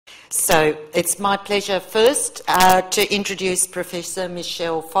So it's my pleasure first to introduce Professor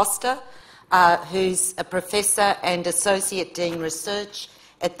Michelle Foster, who's a Professor and Associate Dean Research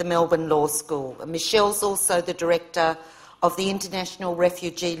at the Melbourne Law School. Michelle's also the Director of the International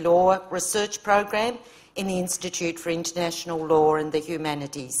Refugee Law Research Program in the Institute for International Law and the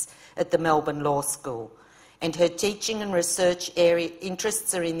Humanities at the Melbourne Law School. And her teaching and research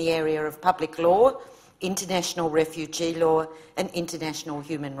interests are in the area of public law, international refugee law and international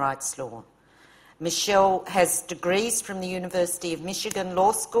human rights law. Michelle has degrees from the University of Michigan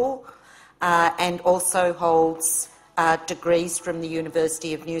Law School and also holds degrees from the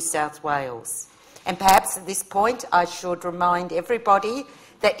University of New South Wales. And perhaps at this point I should remind everybody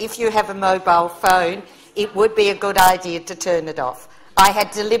that if you have a mobile phone, it would be a good idea to turn it off. I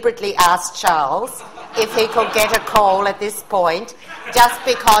had deliberately asked Charles if he could get a call at this point, just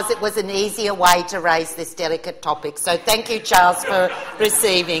because it was an easier way to raise this delicate topic. So thank you, Charles, for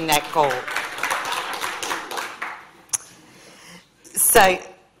receiving that call. So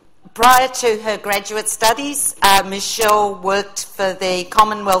prior to her graduate studies, Michelle worked for the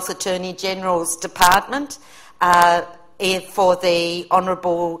Commonwealth Attorney General's Department for the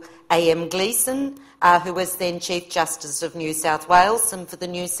Honourable A.M. Gleeson, who was then Chief Justice of New South Wales, and for the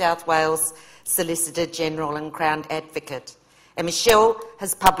New South Wales Solicitor General and Crown Advocate. And Michelle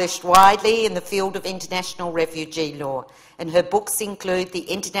has published widely in the field of international refugee law, and her books include The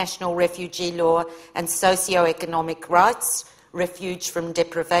International Refugee Law and Socio-Economic Rights, Refuge from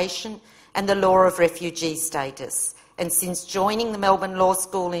Deprivation, and The Law of Refugee Status. And since joining the Melbourne Law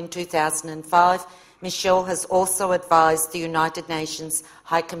School in 2005, Michelle has also advised the United Nations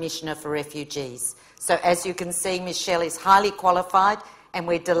High Commissioner for Refugees. So as you can see, Michelle is highly qualified, and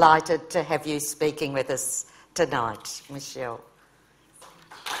we're delighted to have you speaking with us tonight. Michelle.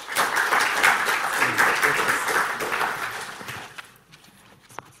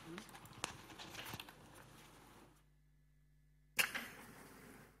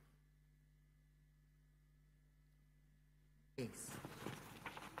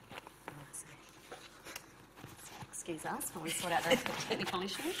 Excuse us while we sort out those technical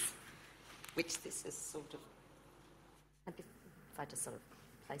issues. Which this is sort of... If I just sort of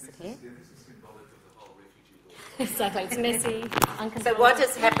place it here. This is symbolic of the whole refugee law. Exactly, it's messy, uncontrolled. So what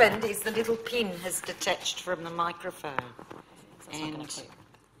has happened is the little pin has detached from the microphone. So And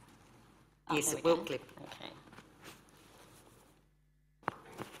yes, it will clip.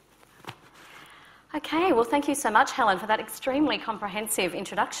 Okay, well, thank you so much, Helen, for that extremely comprehensive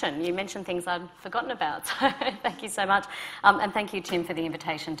introduction. You mentioned things I'd forgotten about, so thank you so much. And thank you, Tim, for the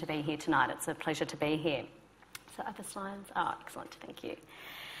invitation to be here tonight. It's a pleasure to be here. So other slides? Oh, excellent, thank you.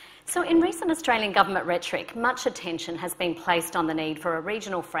 So in recent Australian government rhetoric, much attention has been placed on the need for a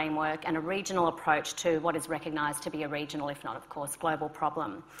regional framework and a regional approach to what is recognised to be a regional, if not, of course, global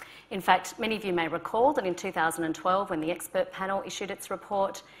problem. In fact, many of you may recall that in 2012, when the expert panel issued its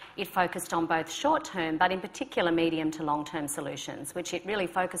report, it focused on both short-term, but in particular medium to long-term solutions, which it really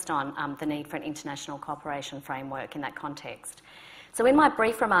focused on the need for an international cooperation framework in that context. So in my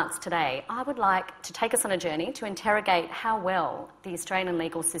brief remarks today, I would like to take us on a journey to interrogate how well the Australian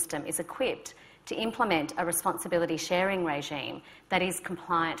legal system is equipped to implement a responsibility sharing regime that is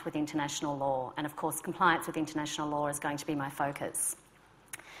compliant with international law. And of course, compliance with international law is going to be my focus.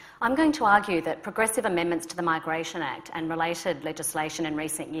 I'm going to argue that progressive amendments to the Migration Act and related legislation in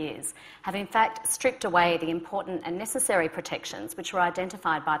recent years have in fact stripped away the important and necessary protections which were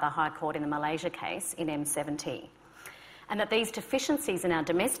identified by the High Court in the Malaysia case in M70. And that these deficiencies in our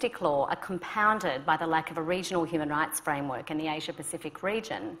domestic law are compounded by the lack of a regional human rights framework in the Asia-Pacific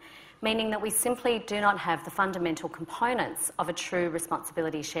region, meaning that we simply do not have the fundamental components of a true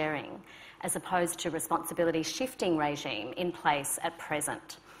responsibility sharing, as opposed to responsibility shifting regime in place at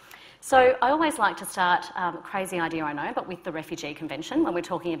present. So I always like to start, crazy idea I know, but with the Refugee Convention when we're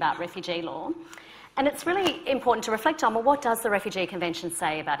talking about refugee law. And it's really important to reflect on, well, what does the Refugee Convention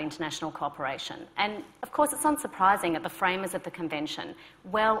say about international cooperation? And of course, it's unsurprising that the framers of the Convention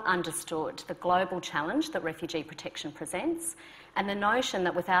well understood the global challenge that refugee protection presents, and the notion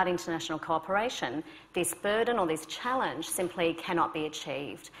that without international cooperation, this burden or this challenge simply cannot be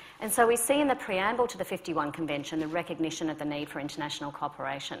achieved. And so we see in the preamble to the 51 Convention the recognition of the need for international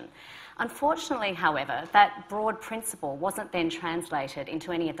cooperation. Unfortunately, however, that broad principle wasn't then translated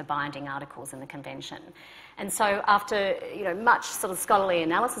into any of the binding articles in the Convention. And so after much sort of scholarly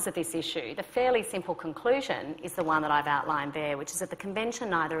analysis of this issue, the fairly simple conclusion is the one that I've outlined there, which is that the Convention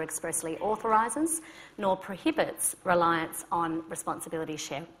neither expressly authorises nor prohibits reliance on responsibility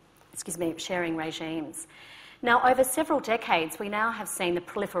sharing regimes. Now, over several decades, we now have seen the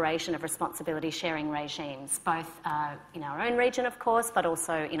proliferation of responsibility sharing regimes, both in our own region, of course, but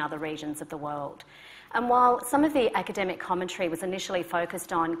also in other regions of the world. And while some of the academic commentary was initially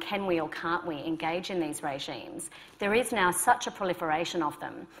focused on can we or can't we engage in these regimes, there is now such a proliferation of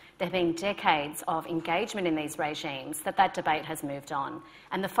them. There have been decades of engagement in these regimes that debate has moved on.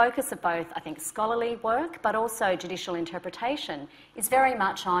 And the focus of both, I think, scholarly work but also judicial interpretation is very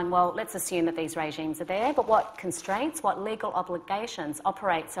much on, well, let's assume that these regimes are there, but what constraints, what legal obligations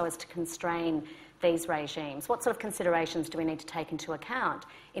operate so as to constrain these regimes? What sort of considerations do we need to take into account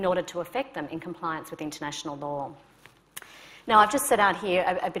in order to affect them in compliance with international law? Now, I've just set out here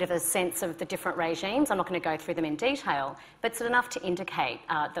a bit of a sense of the different regimes. I'm not going to go through them in detail, but it's enough to indicate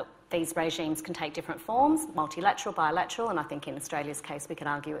that these regimes can take different forms, multilateral, bilateral, and I think in Australia's case we could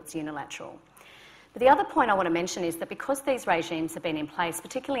argue it's unilateral. But the other point I want to mention is that because these regimes have been in place,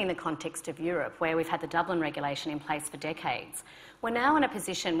 particularly in the context of Europe, where we've had the Dublin regulation in place for decades, we're now in a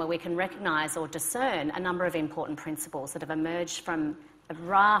position where we can recognise or discern a number of important principles that have emerged from a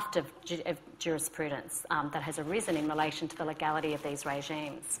raft of jurisprudence that has arisen in relation to the legality of these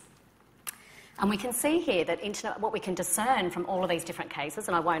regimes. And we can see here that what we can discern from all of these different cases,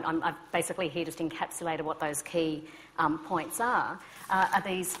 and I've basically here just encapsulated what those key points are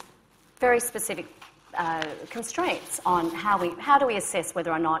these very specific constraints on how do we assess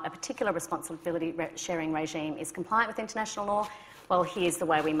whether or not a particular responsibility sharing regime is compliant with international law. Well, here's the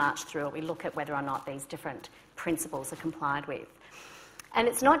way we march through it. We look at whether or not these different principles are complied with. And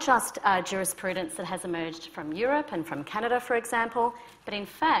it's not just jurisprudence that has emerged from Europe and from Canada, for example, but in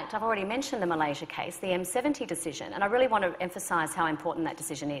fact, I've already mentioned the Malaysia case, the M70 decision, and I really want to emphasise how important that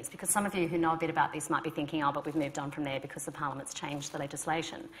decision is, because some of you who know a bit about this might be thinking, oh, but we've moved on from there because the Parliament's changed the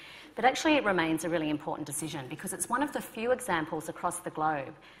legislation. But actually it remains a really important decision because it's one of the few examples across the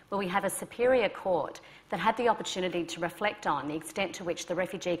globe where we have a superior court that had the opportunity to reflect on the extent to which the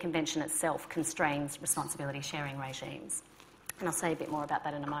Refugee Convention itself constrains responsibility sharing regimes. And I'll say a bit more about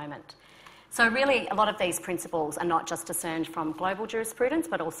that in a moment. So really, a lot of these principles are not just discerned from global jurisprudence,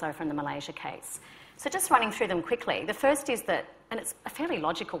 but also from the Malaysia case. So just running through them quickly. The first is that, and it's a fairly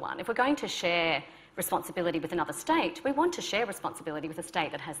logical one, if we're going to share responsibility with another state, we want to share responsibility with a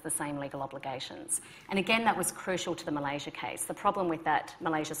state that has the same legal obligations. And again, that was crucial to the Malaysia case. The problem with that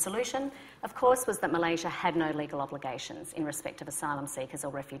Malaysia solution, of course, was that Malaysia had no legal obligations in respect of asylum seekers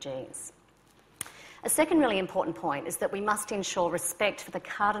or refugees. A second really important point is that we must ensure respect for the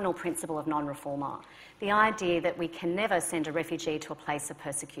cardinal principle of non-refoulement, the idea that we can never send a refugee to a place of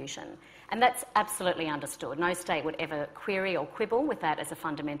persecution. And that's absolutely understood. No state would ever query or quibble with that as a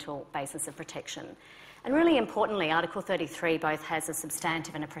fundamental basis of protection. And really importantly, Article 33 both has a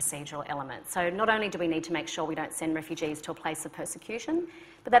substantive and a procedural element. So not only do we need to make sure we don't send refugees to a place of persecution,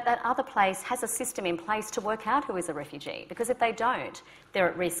 but that that other place has a system in place to work out who is a refugee. Because if they don't, they're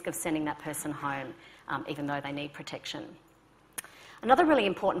at risk of sending that person home, even though they need protection. Another really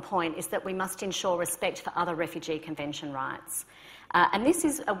important point is that we must ensure respect for other refugee convention rights. And this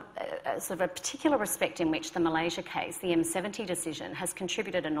is a sort of a particular respect in which the Malaysia case, the M70 decision, has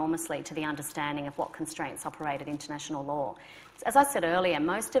contributed enormously to the understanding of what constraints operate at international law. As I said earlier,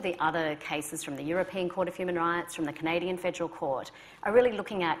 most of the other cases from the European Court of Human Rights, from the Canadian Federal Court, are really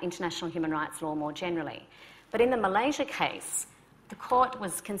looking at international human rights law more generally. But in the Malaysia case, the court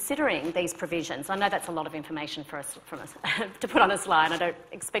was considering these provisions. I know that's a lot of information for us to put on a slide. I don't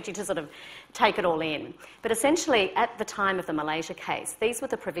expect you to sort of take it all in. But essentially, at the time of the Malaysia case, these were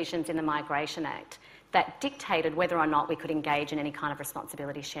the provisions in the Migration Act that dictated whether or not we could engage in any kind of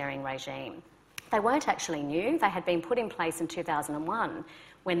responsibility sharing regime. They weren't actually new. They had been put in place in 2001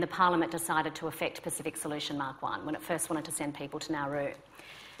 when the Parliament decided to effect Pacific Solution Mark 1, when it first wanted to send people to Nauru.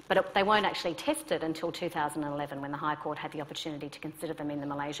 But they weren't actually tested until 2011 when the High Court had the opportunity to consider them in the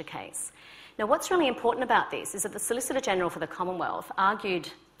Malaysia case. Now, what's really important about this is that the Solicitor General for the Commonwealth argued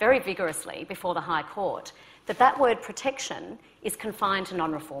very vigorously before the High Court that that word protection is confined to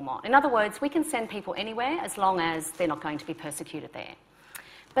non-refoulement. In other words, we can send people anywhere as long as they're not going to be persecuted there.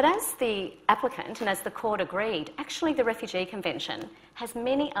 But as the applicant and as the court agreed, actually the Refugee Convention has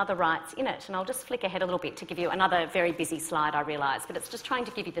many other rights in it. And I'll just flick ahead a little bit to give you another very busy slide, I realise, but it's just trying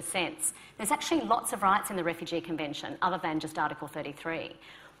to give you the sense. There's actually lots of rights in the Refugee Convention other than just Article 33.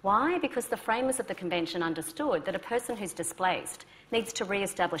 Why? Because the framers of the Convention understood that a person who's displaced needs to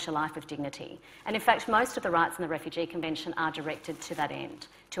re-establish a life of dignity. And in fact, most of the rights in the Refugee Convention are directed to that end,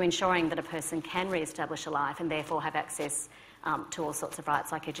 to ensuring that a person can re-establish a life and therefore have access to all sorts of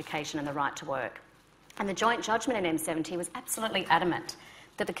rights like education and the right to work. And the joint judgment in M70 was absolutely adamant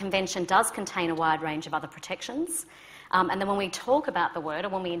that the Convention does contain a wide range of other protections, And then when we talk about the word, or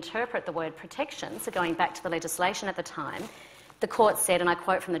when we interpret the word protection, so going back to the legislation at the time, the court said, and I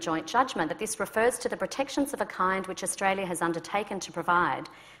quote from the joint judgment, that this refers to the protections of a kind which Australia has undertaken to provide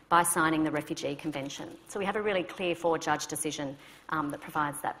by signing the Refugee Convention. So we have a really clear four-judge decision that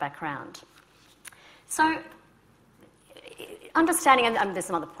provides that background. So understanding, and there's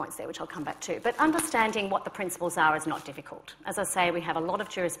some other points there which I'll come back to, but understanding what the principles are is not difficult. As I say, we have a lot of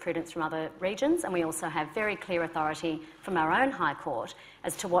jurisprudence from other regions, and we also have very clear authority from our own High Court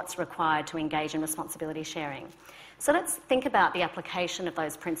as to what's required to engage in responsibility sharing. So let's think about the application of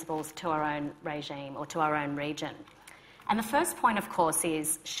those principles to our own regime or to our own region. And the first point, of course,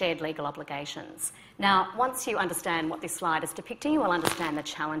 is shared legal obligations. Now, once you understand what this slide is depicting, you will understand the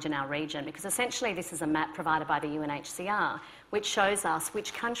challenge in our region, because essentially this is a map provided by the UNHCR, which shows us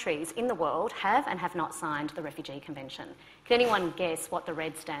which countries in the world have and have not signed the Refugee Convention. Can anyone guess what the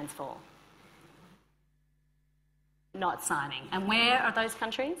red stands for? Not signing. And where are those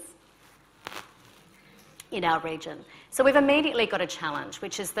countries? In our region. So we've immediately got a challenge,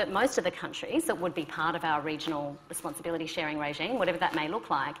 which is that most of the countries that would be part of our regional responsibility sharing regime, whatever that may look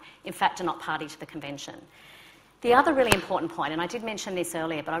like, in fact are not party to the convention. The other really important point, and I did mention this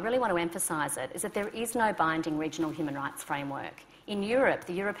earlier, but I really want to emphasise it, is that there is no binding regional human rights framework. In Europe,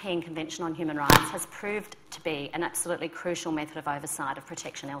 the European Convention on Human Rights has proved to be an absolutely crucial method of oversight of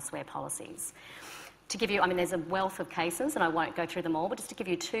protection elsewhere policies. To give you, there's a wealth of cases, and I won't go through them all, but just to give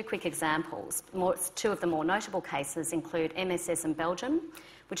you two quick examples. Two of the more notable cases include MSS and Belgium,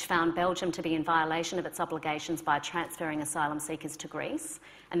 which found Belgium to be in violation of its obligations by transferring asylum seekers to Greece.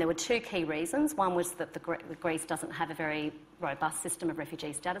 And there were two key reasons. One was that Greece doesn't have a very robust system of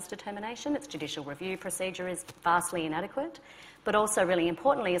refugee status determination. Its judicial review procedure is vastly inadequate. But also, really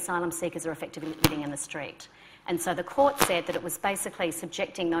importantly, asylum seekers are effectively living in the street. And so the court said that it was basically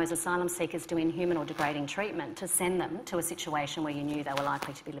subjecting those asylum seekers to inhuman or degrading treatment to send them to a situation where you knew they were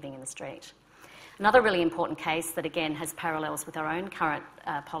likely to be living in the street. Another really important case that, again, has parallels with our own current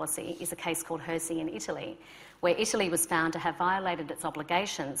policy is a case called Hersey in Italy, where Italy was found to have violated its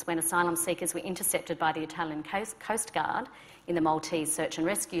obligations when asylum seekers were intercepted by the Italian Coast Guard in the Maltese search and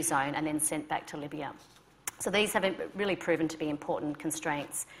rescue zone and then sent back to Libya. So these have really proven to be important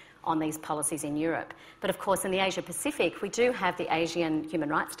constraints on these policies in Europe. But of course, in the Asia-Pacific, we do have the Asian Human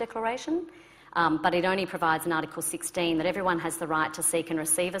Rights Declaration, but it only provides in Article 16 that everyone has the right to seek and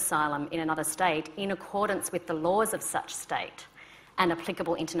receive asylum in another state in accordance with the laws of such state and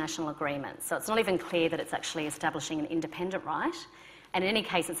applicable international agreements. So it's not even clear that it's actually establishing an independent right. And in any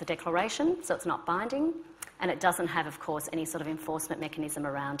case, it's a declaration, so it's not binding, and it doesn't have, of course, any sort of enforcement mechanism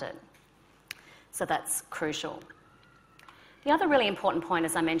around it. So that's crucial. The other really important point,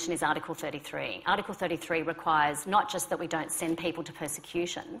 as I mentioned, is Article 33. Article 33 requires not just that we don't send people to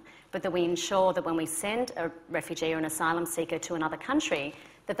persecution, but that we ensure that when we send a refugee or an asylum seeker to another country,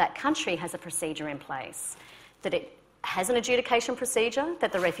 that that country has a procedure in place, that it has an adjudication procedure,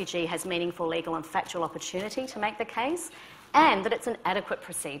 that the refugee has meaningful legal and factual opportunity to make the case, and that it's an adequate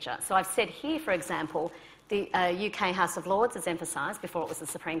procedure. So I've said here, for example, the UK House of Lords has emphasised, before it was the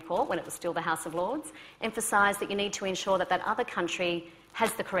Supreme Court, when it was still the House of Lords, emphasised that you need to ensure that that other country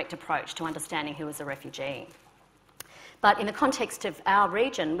has the correct approach to understanding who is a refugee. But in the context of our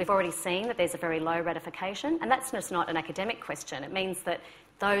region, we've already seen that there's a very low ratification, and that's just not an academic question. It means that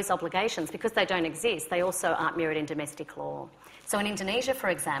those obligations, because they don't exist, they also aren't mirrored in domestic law. So in Indonesia, for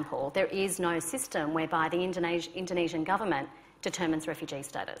example, there is no system whereby the Indonesian government determines refugee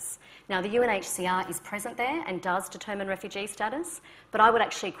status. Now, the UNHCR is present there and does determine refugee status, but I would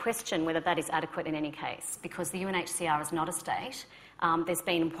actually question whether that is adequate in any case, because the UNHCR is not a state. There's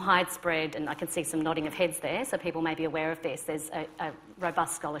been widespread, and I can see some nodding of heads there, so people may be aware of this. There's a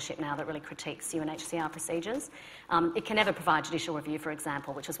robust scholarship now that really critiques UNHCR procedures. It can never provide judicial review, for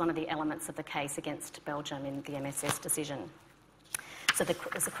example, which was one of the elements of the case against Belgium in the MSS decision. So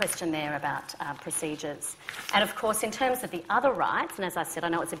there's a question there about procedures. And of course, in terms of the other rights, and as I said, I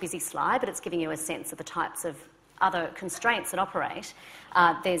know it's a busy slide, but it's giving you a sense of the types of other constraints that operate.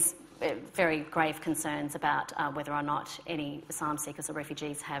 There's very grave concerns about whether or not any asylum seekers or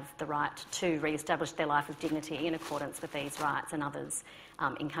refugees have the right to re-establish their life of dignity in accordance with these rights and others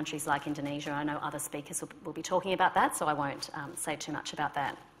in countries like Indonesia. I know other speakers will be talking about that, so I won't say too much about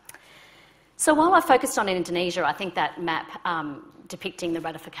that. So while I focused on Indonesia, I think that map depicting the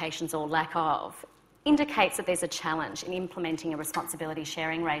ratifications or lack of indicates that there's a challenge in implementing a responsibility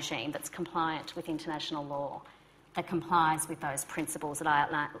sharing regime that's compliant with international law, that complies with those principles that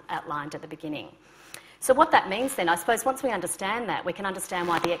I outlined at the beginning. So what that means then, I suppose once we understand that, we can understand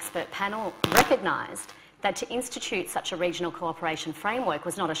why the expert panel recognised that to institute such a regional cooperation framework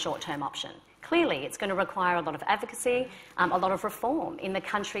was not a short-term option. Clearly, it's going to require a lot of advocacy, a lot of reform in the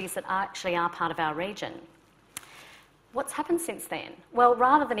countries that actually are part of our region. What's happened since then? Well,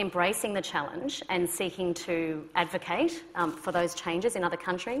 rather than embracing the challenge and seeking to advocate for those changes in other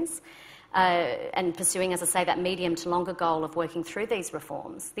countries and pursuing, as I say, that medium to longer goal of working through these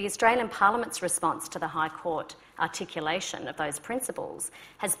reforms, the Australian Parliament's response to the High Court articulation of those principles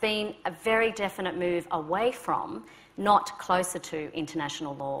has been a very definite move away from, not closer to,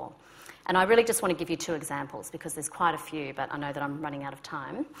 international law. And I really just want to give you two examples because there's quite a few, but I know that I'm running out of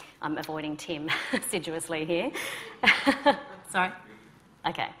time. I'm avoiding Tim assiduously here. Sorry?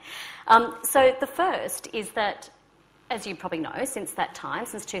 Okay. So the first is that, as you probably know, since that time,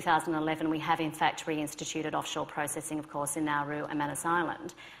 since 2011, we have in fact reinstituted offshore processing, of course, in Nauru and Manus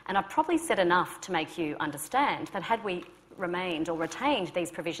Island. And I've probably said enough to make you understand that had we remained or retained these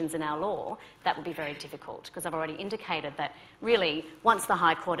provisions in our law, that would be very difficult, because I've already indicated that really once the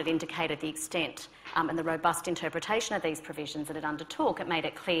High Court had indicated the extent and the robust interpretation of these provisions that it undertook, it made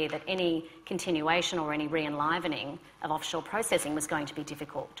it clear that any continuation or any re-enlivening of offshore processing was going to be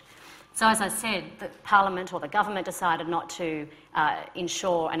difficult. So as I said, the Parliament or the government decided not to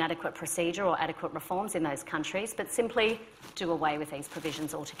ensure an adequate procedure or adequate reforms in those countries, but simply do away with these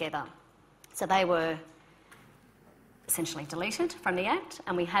provisions altogether. So they were essentially deleted from the Act,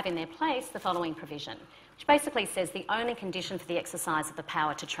 and we have in their place the following provision, which basically says the only condition for the exercise of the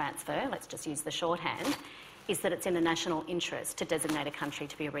power to transfer, let's just use the shorthand, is that it's in the national interest to designate a country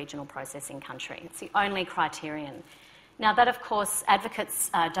to be a regional processing country. It's the only criterion. Now that, of course, advocates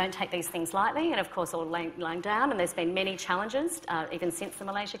don't take these things lightly, and of course all laying down, and there's been many challenges, even since the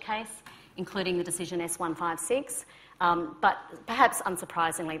Malaysia case, including the decision S156. But perhaps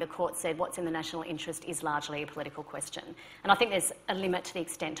unsurprisingly, the court said what's in the national interest is largely a political question. And I think there's a limit to the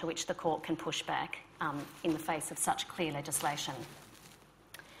extent to which the court can push back in the face of such clear legislation.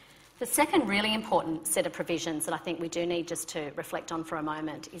 The second really important set of provisions that I think we do need just to reflect on for a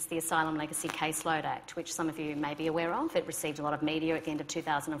moment is the Asylum Legacy Caseload Act, which some of you may be aware of. It received a lot of media at the end of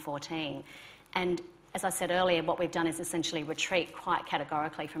 2014. And as I said earlier, what we've done is essentially retreat quite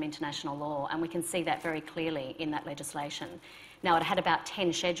categorically from international law, and we can see that very clearly in that legislation. Now, it had about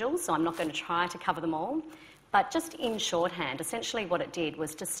 10 schedules, so I'm not going to try to cover them all, but just in shorthand, essentially what it did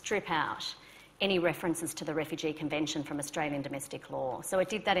was to strip out any references to the Refugee Convention from Australian domestic law. So it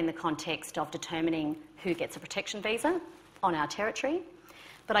did that in the context of determining who gets a protection visa on our territory.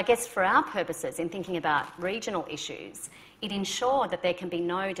 But I guess for our purposes, in thinking about regional issues, it ensured that there can be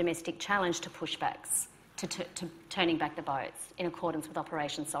no domestic challenge to pushbacks, to turning back the boats in accordance with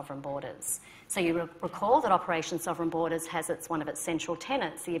Operation Sovereign Borders. So you recall that Operation Sovereign Borders has one of its central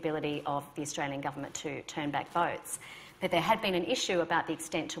tenets, the ability of the Australian government to turn back boats. But there had been an issue about the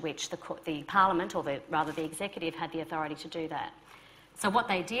extent to which the Parliament, or rather the Executive, had the authority to do that. So what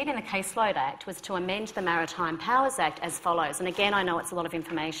they did in the Caseload Act was to amend the Maritime Powers Act as follows. And again, I know it's a lot of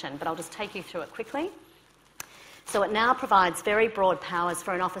information, but I'll just take you through it quickly. So it now provides very broad powers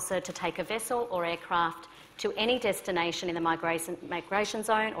for an officer to take a vessel or aircraft to any destination in the migration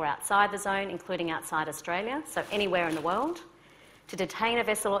zone or outside the zone, including outside Australia, so anywhere in the world, to detain a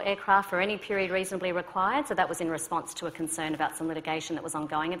vessel or aircraft for any period reasonably required. So that was in response to a concern about some litigation that was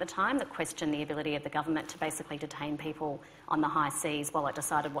ongoing at the time that questioned the ability of the government to basically detain people on the high seas while it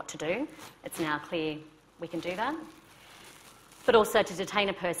decided what to do. It's now clear we can do that. But also to detain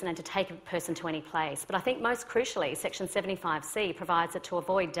a person and to take a person to any place. But I think most crucially, Section 75C provides that to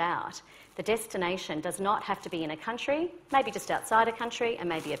avoid doubt, the destination does not have to be in a country, maybe just outside a country, and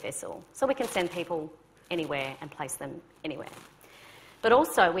maybe a vessel. So we can send people anywhere and place them anywhere. But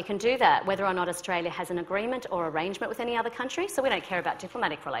also we can do that whether or not Australia has an agreement or arrangement with any other country. So we don't care about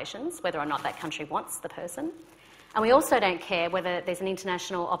diplomatic relations, whether or not that country wants the person. And we also don't care whether there's an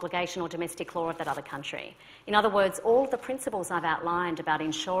international obligation or domestic law of that other country. In other words, all of the principles I've outlined about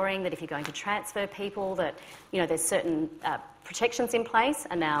ensuring that if you're going to transfer people, that there's certain protections in place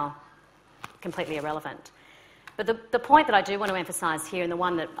are now completely irrelevant. But the point that I do want to emphasise here, and the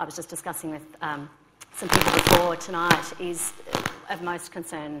one that I was just discussing with some people before tonight, is of most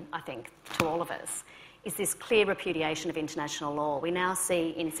concern, I think, to all of us, is this clear repudiation of international law. We now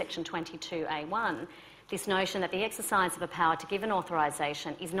see in Section 22A1 this notion that the exercise of a power to give an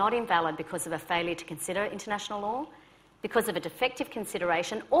authorisation is not invalid because of a failure to consider international law, because of a defective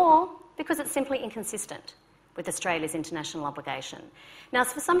consideration, or because it's simply inconsistent with Australia's international obligation. Now,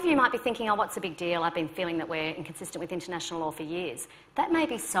 for some of you might be thinking, oh, what's the big deal? I've been feeling that we're inconsistent with international law for years. That may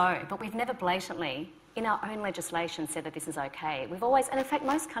be so, but we've never blatantly, in our own legislation, said that this is okay. We've always, and in fact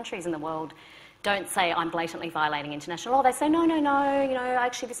most countries in the world don't say I'm blatantly violating international law. They say, no,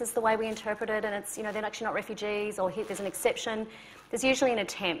 actually this is the way we interpret it, and it's, they're actually not refugees, or here, there's an exception. There's usually an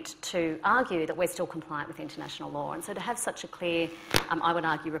attempt to argue that we're still compliant with international law. And so to have such a clear, I would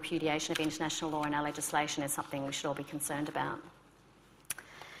argue, repudiation of international law in our legislation is something we should all be concerned about.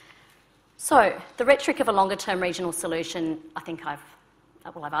 So the rhetoric of a longer-term regional solution, I think I've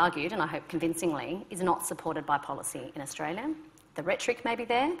argued, and I hope convincingly, is not supported by policy in Australia. The rhetoric may be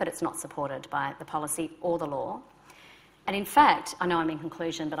there, but it's not supported by the policy or the law. And in fact, I know I'm in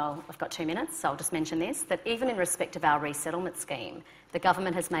conclusion, but I've got 2 minutes, so I'll just mention this, that even in respect of our resettlement scheme, the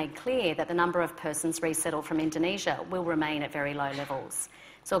government has made clear that the number of persons resettled from Indonesia will remain at very low levels.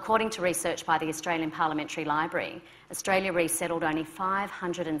 So according to research by the Australian Parliamentary Library, Australia resettled only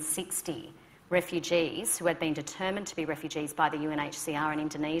 560 refugees who had been determined to be refugees by the UNHCR in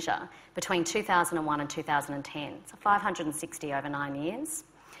Indonesia between 2001 and 2010. So 560 over 9 years.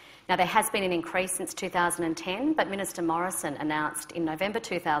 Now, there has been an increase since 2010, but Minister Morrison announced in November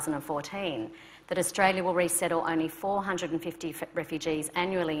 2014 that Australia will resettle only 450 refugees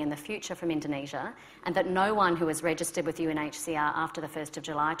annually in the future from Indonesia, and that no one who is registered with UNHCR after the 1st of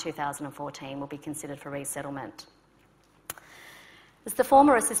July 2014 will be considered for resettlement. As the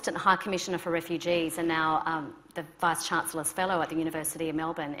former Assistant High Commissioner for Refugees and now the Vice-Chancellor's Fellow at the University of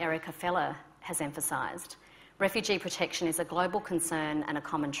Melbourne, Erica Feller, has emphasised, refugee protection is a global concern and a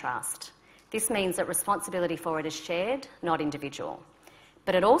common trust. This means that responsibility for it is shared, not individual.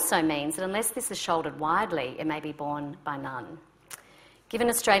 But it also means that unless this is shouldered widely, it may be borne by none. Given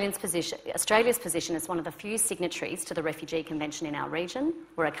Australia's position as one of the few signatories to the Refugee Convention in our region,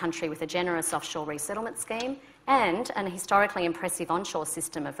 we're a country with a generous offshore resettlement scheme and an historically impressive onshore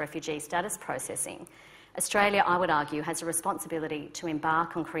system of refugee status processing, Australia, I would argue, has a responsibility to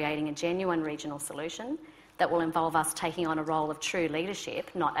embark on creating a genuine regional solution that will involve us taking on a role of true leadership,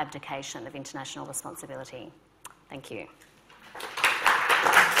 not abdication of international responsibility. Thank you.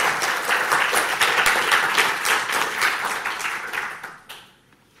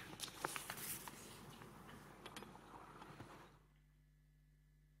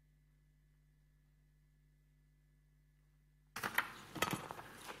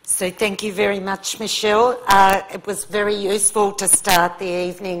 So thank you very much, Michelle. It was very useful to start the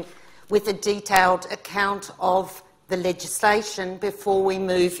evening with a detailed account of the legislation before we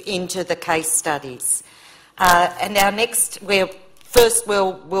move into the case studies. And our next, we'll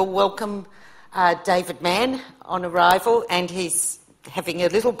welcome David Mann on arrival, and he's having a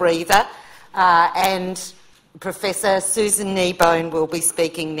little breather, and Professor Susan Kneebone will be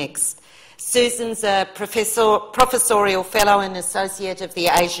speaking next. Susan's a professorial fellow and associate of the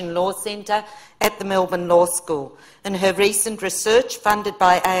Asian Law Centre at the Melbourne Law School, and her recent research, funded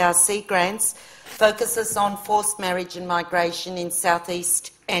by ARC grants, focuses on forced marriage and migration in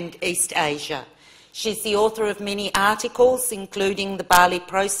Southeast and East Asia. She's the author of many articles, including The Bali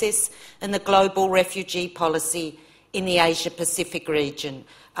Process and the Global Refugee Policy in the Asia-Pacific region,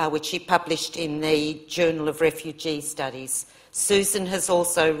 which she published in the Journal of Refugee Studies. Susan has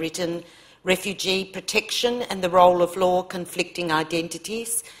also written Refugee Protection and the Role of Law Conflicting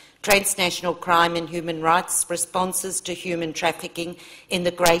Identities, Transnational Crime and Human Rights Responses to Human Trafficking in the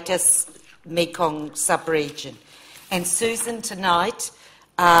Greater Mekong Sub-region. And Susan tonight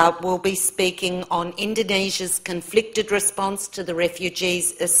will be speaking on Indonesia's conflicted response to the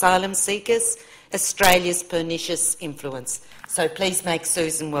refugees, asylum seekers, Australia's pernicious influence. So please make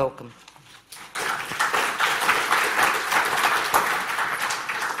Susan welcome.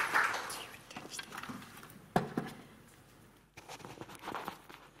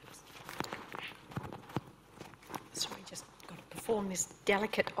 This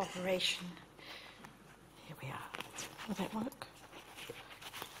delicate operation. Here we are. Will that work?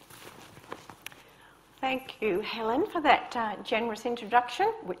 Thank you, Helen, for that generous introduction,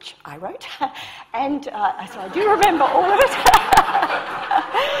 which I wrote, and so I do remember all of it.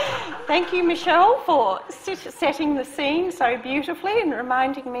 Thank you, Michelle, for setting the scene so beautifully and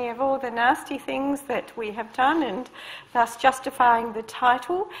reminding me of all the nasty things that we have done and thus justifying the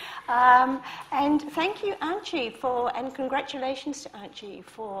title. And thank you, Archie, and congratulations to Archie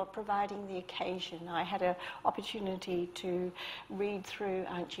for providing the occasion. I had an opportunity to read through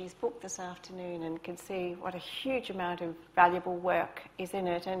Archie's book this afternoon and could see what a huge amount of valuable work is in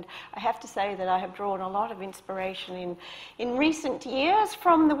it. And I have to say that I have drawn a lot of inspiration in recent years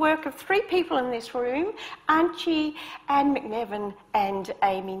from the work of three people in this room, Archie, Anne McNevin and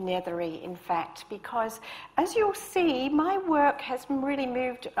Amy Nethery, in fact, because as you'll see, my work has really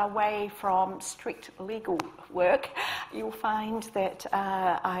moved away from strict legal work. You'll find that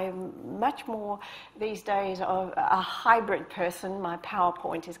I'm much more these days of a hybrid person. My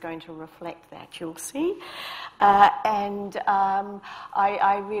PowerPoint is going to reflect that, you'll see. I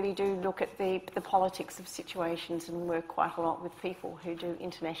really do look at the politics of situations and work quite a lot with people who do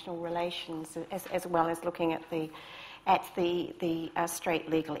international relations, as well as looking at the straight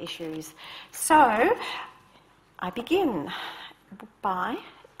legal issues. So I begin by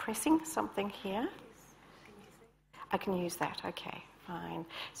pressing something here. I can use that, okay, fine.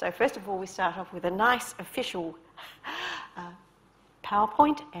 So first of all, we start off with a nice official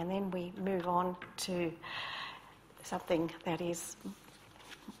PowerPoint, and then we move on to something that is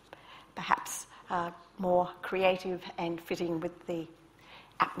perhaps more creative and fitting with the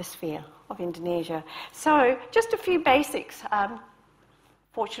atmosphere of Indonesia. So just a few basics.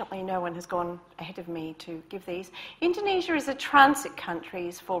 Fortunately, no one has gone ahead of me to give these. Indonesia is a transit country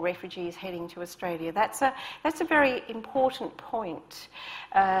for refugees heading to Australia. That's a very important point.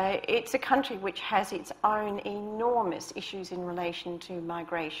 It's a country which has its own enormous issues in relation to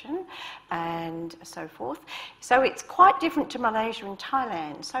migration and so forth. So it's quite different to Malaysia and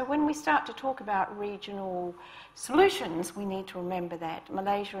Thailand. So when we start to talk about regional solutions, we need to remember that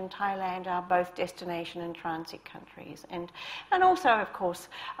Malaysia and Thailand are both destination and transit countries, and also, of course,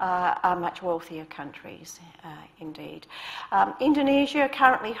 are much wealthier countries, indeed. Indonesia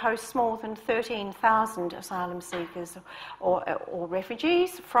currently hosts more than 13,000 asylum seekers or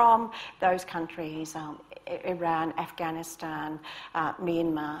refugees from those countries, Iran, Afghanistan,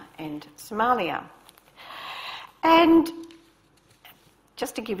 Myanmar and Somalia. And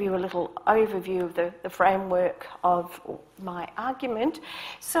just to give you a little overview of the framework of my argument,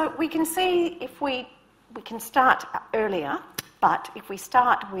 so we can see if we can start earlier, but if we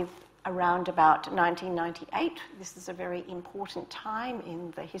start with around about 1998, this is a very important time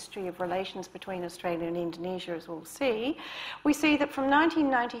in the history of relations between Australia and Indonesia, as we'll see. We see that from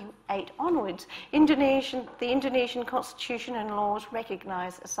 1998 onwards, the Indonesian constitution and laws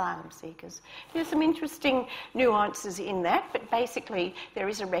recognise asylum seekers. There's some interesting nuances in that, but basically there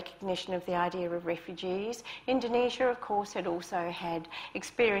is a recognition of the idea of refugees. Indonesia, of course, had also had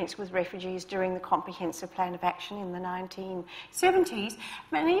experience with refugees during the Comprehensive Plan of Action in the 1970s,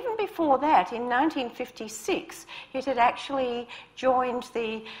 and even before that, in 1956, it had actually joined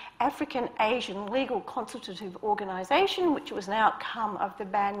the African Asian Legal Consultative Organisation, which was an outcome of the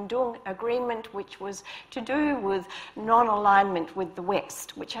Bandung Agreement, which was to do with non-alignment with the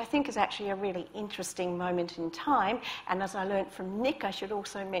West, which I think is actually a really interesting moment in time. And as I learnt from Nick, I should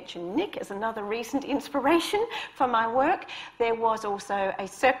also mention Nick as another recent inspiration for my work. There was also a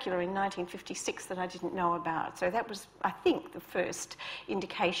circular in 1956 that I didn't know about. So that was, I think, the first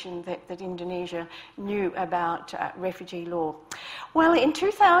indication that Indonesia knew about refugee law. Well, in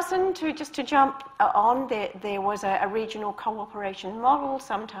 2000, just to jump on, there was a regional cooperation model,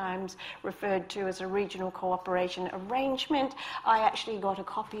 sometimes referred to as a regional cooperation arrangement. I actually got a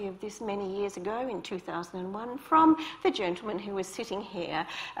copy of this many years ago in 2001 from the gentleman who was sitting here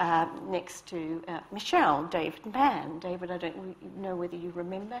next to Michelle, David Mann. David, I don't know whether you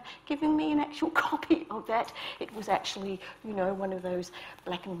remember giving me an actual copy of that. It was actually, one of those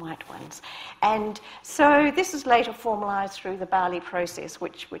black and white ones. And so this is later formalised through the Bali process,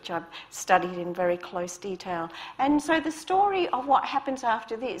 which I've studied in very close detail. And so the story of what happens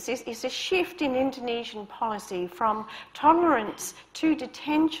after this is a shift in Indonesian policy from tolerance to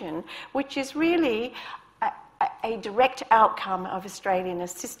detention, which is really a direct outcome of Australian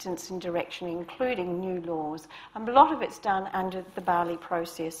assistance and direction, including new laws. And a lot of it's done under the Bali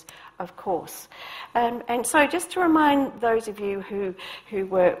process, of course. And so just to remind those of you who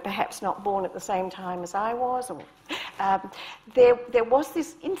were perhaps not born at the same time as I was, or there was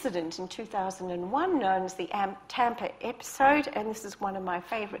this incident in 2001 known as the Tampa episode, and this is one of my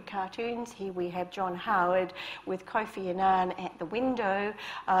favourite cartoons. Here we have John Howard with Kofi Annan at the window,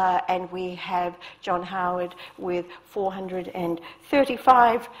 and we have John Howard with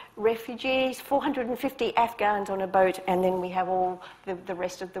 435 refugees, 450 Afghans on a boat, and then we have all the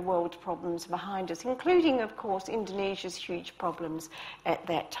rest of the world's problems behind us, including, of course, Indonesia's huge problems at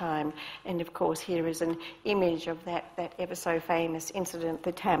that time. And, of course, here is an image of that ever so famous incident,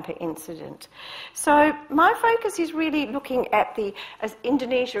 the Tampa incident. So my focus is really looking at the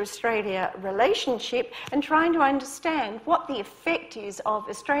Indonesia-Australia relationship and trying to understand what the effect is of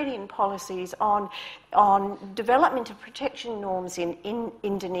Australian policies on on development of protection norms in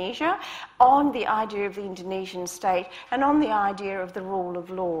Indonesia, on the idea of the Indonesian state, and on the idea of the rule of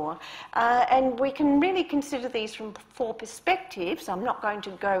law. And we can really consider these from 4 perspectives. I'm not going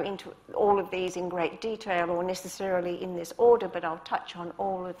to go into all of these in great detail or necessarily in this order, but I'll touch on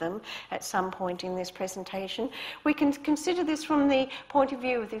all of them at some point in this presentation. We can consider this from the point of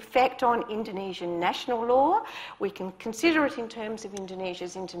view of the effect on Indonesian national law. We can consider it in terms of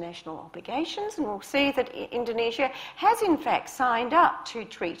Indonesia's international obligations, and we'll see that Indonesia has in fact signed up to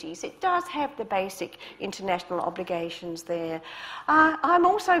treaties. It does have the basic international obligations there. I'm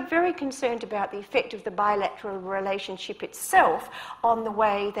also very concerned about the effect of the bilateral relationship itself on the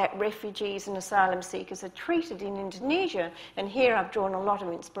way that refugees and asylum seekers are treated in Indonesia. And here I've drawn a lot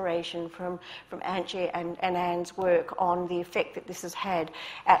of inspiration from Antje and Anne's work on the effect that this has had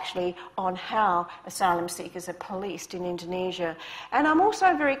actually on how asylum seekers are policed in Indonesia. And I'm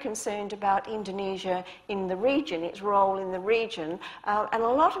also very concerned about Indonesia in the region, its role in the region. And a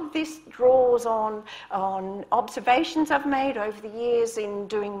lot of this draws on observations I've made over the years in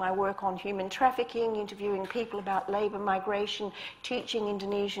doing my work on human trafficking, interviewing people about labour migration, teaching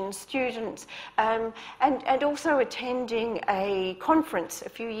Indonesian students, and also attending a conference a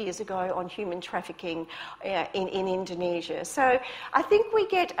few years ago on human trafficking in Indonesia. So I think we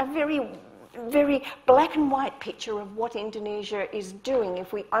get a very black and white picture of what Indonesia is doing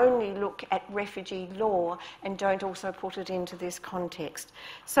if we only look at refugee law and don't also put it into this context.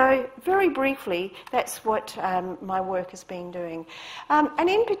 So very briefly, that's what my work has been doing. And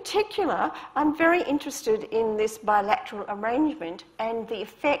in particular, I'm very interested in this bilateral arrangement and the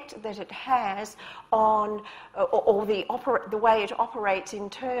effect that it has on, or the way it operates in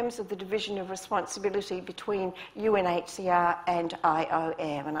terms of the division of responsibility between UNHCR and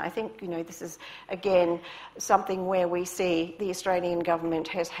IOM. And I think, this is, again, something where we see the Australian government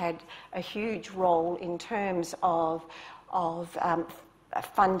has had a huge role in terms of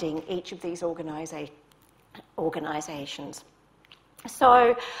funding each of these organisations.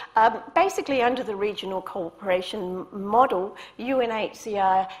 So basically under the regional cooperation model,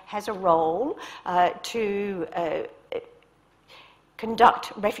 UNHCR has a role to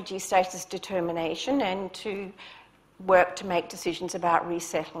conduct refugee status determination and to work to make decisions about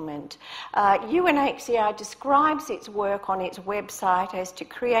resettlement. UNHCR describes its work on its website as to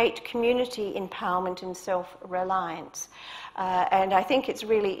create community empowerment and self-reliance. And I think it's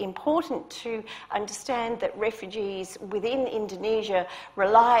really important to understand that refugees within Indonesia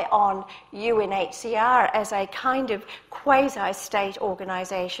rely on UNHCR as a kind of quasi-state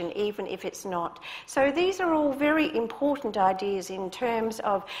organisation, even if it's not. So these are all very important ideas in terms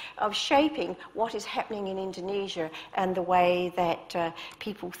of shaping what is happening in Indonesia and the way that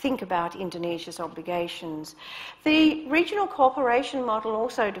people think about Indonesia's obligations. The regional cooperation model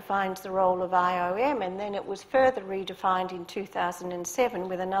also defines the role of IOM, and then it was further redefined in 2007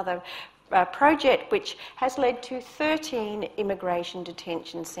 with another project which has led to 13 immigration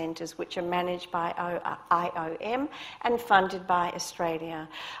detention centres which are managed by IOM and funded by Australia,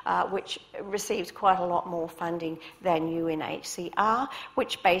 which receives quite a lot more funding than UNHCR,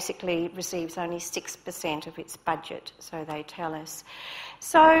 which basically receives only 6% of its budget, so they tell us.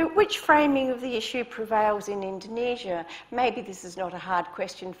 So which framing of the issue prevails in Indonesia? Maybe this is not a hard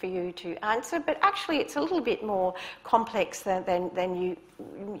question for you to answer, but actually it's a little bit more complex than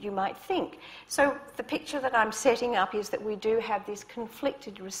you might think. So the picture that I'm setting up is that we do have this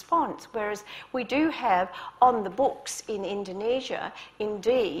conflicted response, whereas we do have on the books in Indonesia,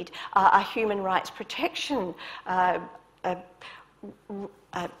 indeed, a human rights protection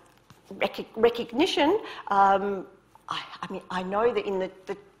recognition. I know that in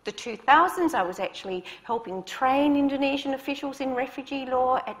the 2000s I was actually helping train Indonesian officials in refugee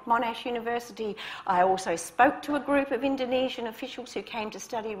law at Monash University. I also spoke to a group of Indonesian officials who came to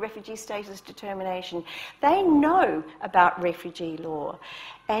study refugee status determination. They know about refugee law.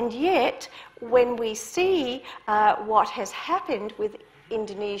 And yet, when we see what has happened with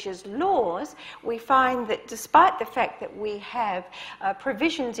Indonesia's laws, we find that despite the fact that we have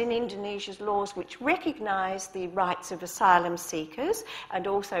provisions in Indonesia's laws which recognise the rights of asylum seekers and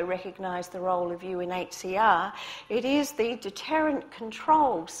also recognise the role of UNHCR, it is the deterrent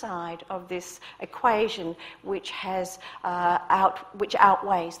control side of this equation which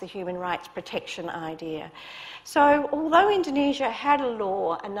outweighs the human rights protection idea. So although Indonesia had a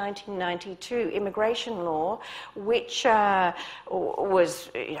law, a 1992 immigration law, which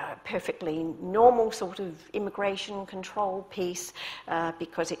was a perfectly normal sort of immigration control piece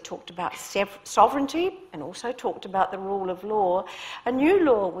because it talked about sovereignty and also talked about the rule of law. A new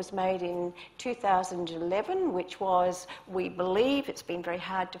law was made in 2011, which was, we believe, it's been very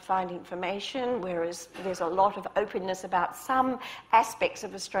hard to find information, whereas there's a lot of openness about some aspects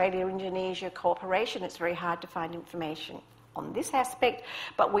of Australia-Indonesia cooperation. It's very hard to find information on this aspect,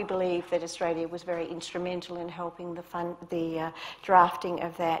 but we believe that Australia was very instrumental in helping the drafting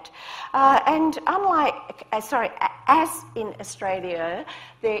of that. And as in Australia,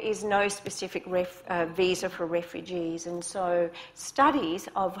 there is no specific visa for refugees, and so studies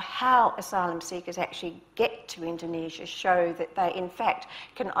of how asylum seekers actually get to Indonesia show that they, in fact,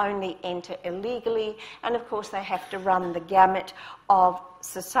 can only enter illegally, and of course they have to run the gamut of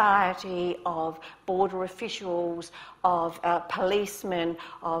society, of border officials, of policemen,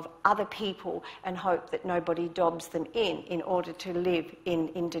 of other people, and hope that nobody dobs them in order to live in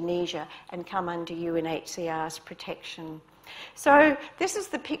Indonesia and come under UNHCR's protection. So this is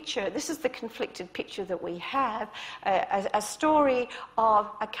the picture, this is the conflicted picture that we have, a story of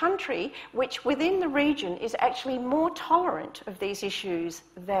a country which within the region is actually more tolerant of these issues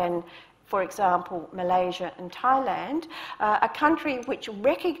than, for example, Malaysia and Thailand, a country which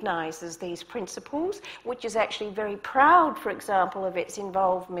recognises these principles, which is actually very proud, for example, of its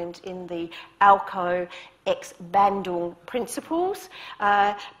involvement in the ALCO ex-Bandung principles,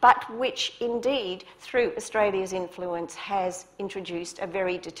 but which indeed, through Australia's influence, has introduced a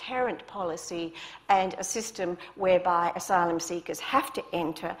very deterrent policy and a system whereby asylum seekers have to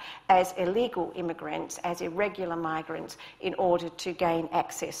enter as illegal immigrants, as irregular migrants, in order to gain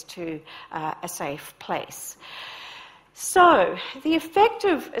access to a safe place. So, the effect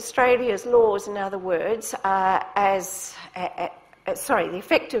of Australia's laws, in other words, the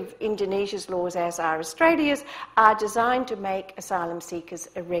effect of Indonesia's laws, as are Australia's, are designed to make asylum seekers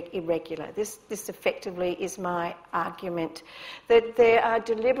irregular. This effectively is my argument, that there are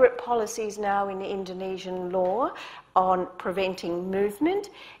deliberate policies now in Indonesian law on preventing movement,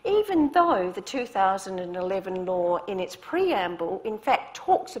 even though the 2011 law in its preamble in fact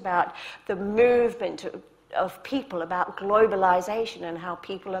talks about the movement of people, about globalisation and how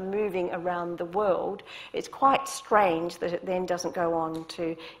people are moving around the world. It's quite strange that it then doesn't go on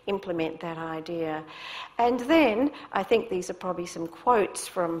to implement that idea. And then, I think these are probably some quotes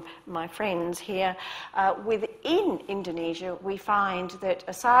from my friends here, within Indonesia we find that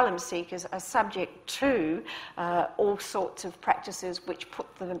asylum seekers are subject to all sorts of practices which put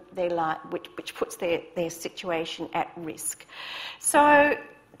which puts their situation at risk. So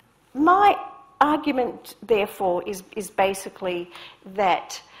my argument, therefore, is basically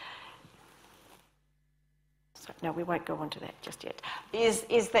that, no, we won't go on to that just yet,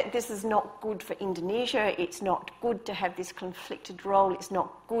 is that this is not good for Indonesia. It's not good to have this conflicted role. It's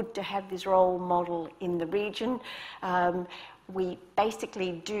not good to have this role model in the region. We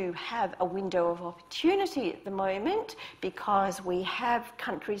basically do have a window of opportunity at the moment because we have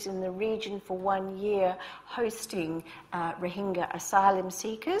countries in the region for 1 year hosting Rohingya asylum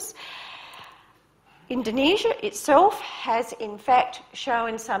seekers. Indonesia itself has in fact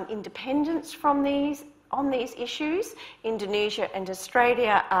shown some independence from on these issues. Indonesia and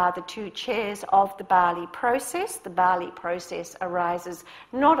Australia are the two chairs of the Bali process. The Bali process arises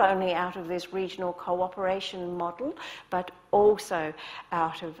not only out of this regional cooperation model, but also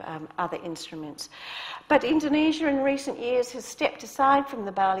out of other instruments. But Indonesia in recent years has stepped aside from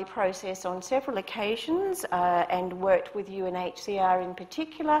the Bali process on several occasions and worked with UNHCR in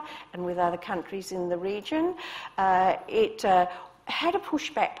particular and with other countries in the region. It had a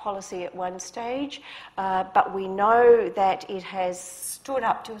pushback policy at one stage, but we know that it has stood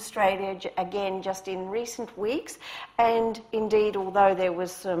up to Australia again just in recent weeks, and indeed, although there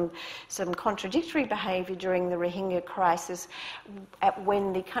was some contradictory behaviour during the Rohingya crisis,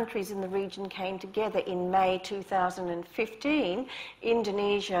 when the countries in the region came together in May 2015,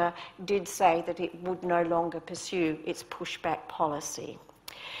 Indonesia did say that it would no longer pursue its pushback policy.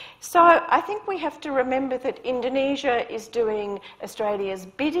 So I think we have to remember that Indonesia is doing Australia's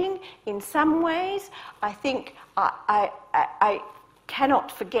bidding in some ways. I think I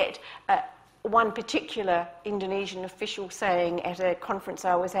cannot forget one particular Indonesian official saying at a conference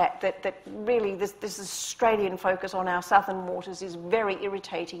I was at that really this Australian focus on our southern waters is very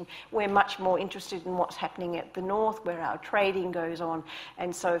irritating. We're much more interested in what's happening at the north, where our trading goes on,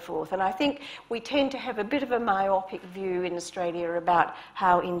 and so forth. And I think we tend to have a bit of a myopic view in Australia about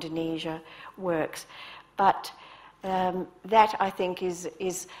how Indonesia works. But That, I think,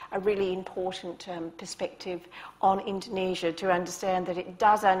 is a really important perspective on Indonesia, to understand that it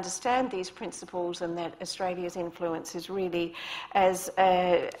does understand these principles, and that Australia's influence is really, as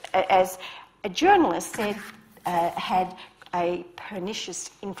a journalist said, had a pernicious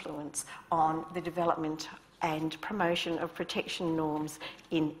influence on the development and promotion of protection norms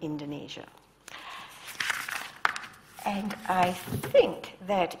in Indonesia. And I think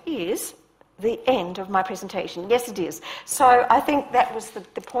that is the end of my presentation. Yes, it is. So I think that was the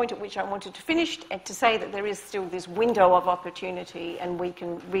point at which I wanted to finish, and to say that there is still this window of opportunity, and we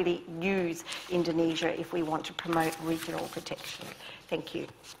can really use Indonesia if we want to promote regional protection. Thank you.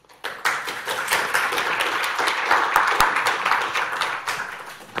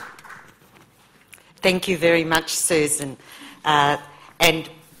 Thank you very much, Susan. And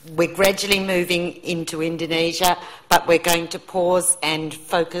we're gradually moving into Indonesia, but we're going to pause and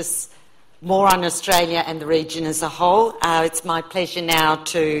focus more on Australia and the region as a whole. It's my pleasure now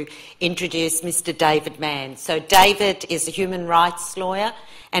to introduce Mr. David Mann. So David is a human rights lawyer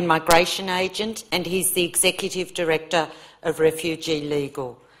and migration agent, and he's the Executive Director of Refugee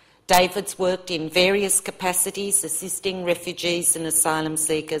Legal. David's worked in various capacities assisting refugees and asylum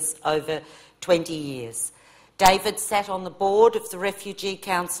seekers over 20 years. David sat on the board of the Refugee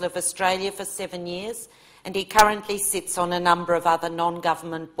Council of Australia for 7 years, and he currently sits on a number of other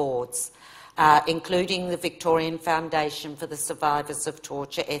non-government boards, including the Victorian Foundation for the Survivors of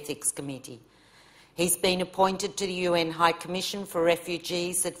Torture Ethics Committee. He's been appointed to the UN High Commission for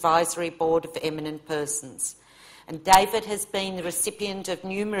Refugees Advisory Board of Eminent Persons. And David has been the recipient of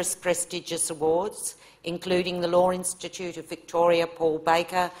numerous prestigious awards, including the Law Institute of Victoria Paul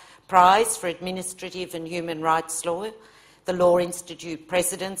Baker Prize for Administrative and Human Rights Law, the Law Institute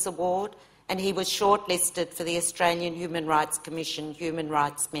President's Award, and he was shortlisted for the Australian Human Rights Commission Human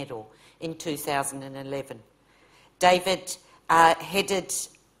Rights Medal in 2011. David headed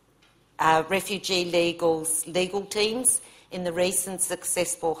refugee legal teams in the recent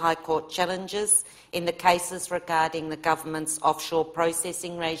successful High Court challenges in the cases regarding the government's offshore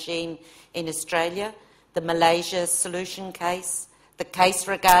processing regime in Australia, the Malaysia solution case, the case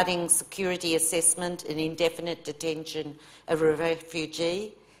regarding security assessment and indefinite detention of a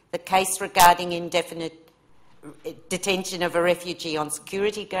refugee, the case regarding indefinite detention of a refugee on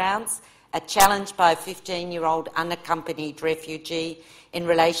security grounds, a challenge by a 15-year-old unaccompanied refugee in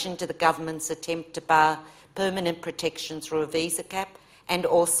relation to the government's attempt to bar permanent protection through a visa cap, and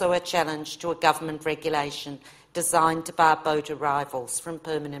also a challenge to a government regulation designed to bar boat arrivals from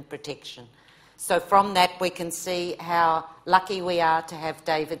permanent protection. So from that we can see how lucky we are to have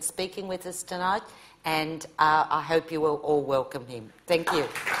David speaking with us tonight, and I hope you will all welcome him. Thank you.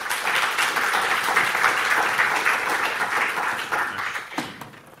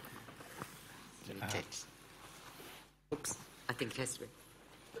 Oops, I think it has to be.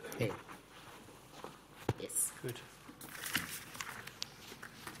 There. Yes. Good.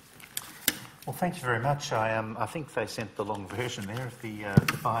 Well, thank you very much. I think they sent the long version there of the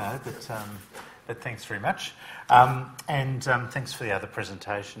bio, but thanks very much. And thanks for the other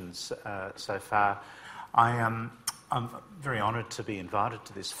presentations so far. I'm very honoured to be invited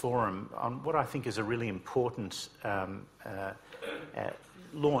to this forum on what I think is a really important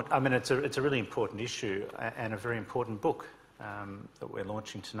launch. I mean, it's a really important issue and a very important book that we're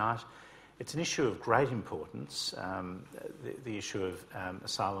launching tonight. It's an issue of great importance, the issue of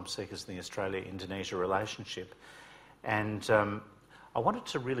asylum seekers in the Australia-Indonesia relationship. And I wanted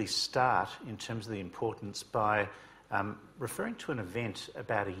to really start, in terms of the importance, by referring to an event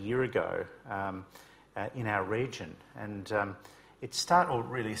about a year ago in our region. And or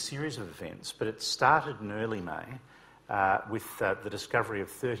really a series of events, but it started in early May with the discovery of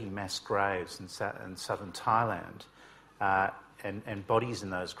 30 mass graves in southern Thailand, and bodies in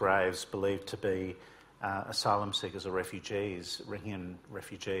those graves believed to be asylum seekers or refugees, Rohingya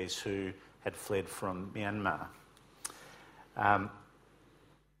refugees who had fled from Myanmar.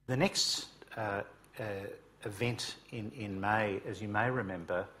 The next event in May, as you may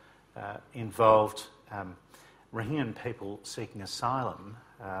remember, involved Rohingya people seeking asylum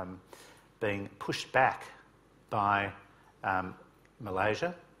being pushed back by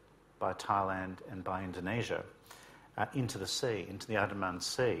Malaysia, by Thailand and by Indonesia into the sea, into the Andaman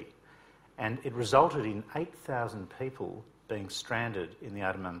Sea. And it resulted in 8,000 people being stranded in the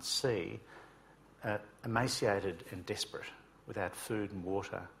Andaman Sea, emaciated and desperate, without food and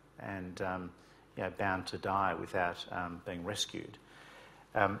water, and bound to die without being rescued.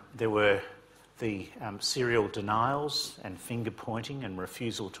 There were the serial denials and finger-pointing and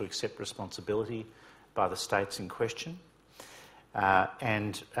refusal to accept responsibility by the states in question.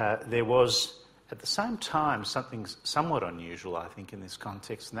 And there was At the same time, something somewhat unusual, I think, in this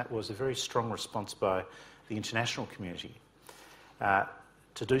context, and that was a very strong response by the international community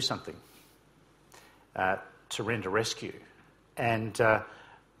to do something, to render rescue. And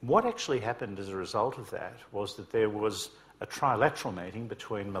what actually happened as a result of that was that there was a trilateral meeting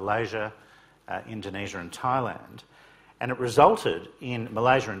between Malaysia, Indonesia and Thailand, and it resulted in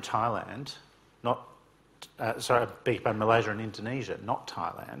Malaysia and Thailand, Malaysia and Indonesia, not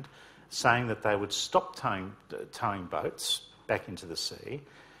Thailand, saying that they would stop towing boats back into the sea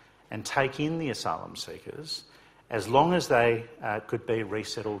and take in the asylum seekers as long as they could be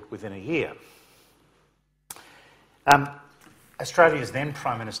resettled within a year. Australia's then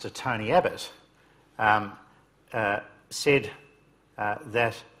Prime Minister Tony Abbott said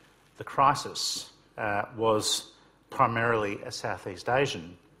that the crisis was primarily a Southeast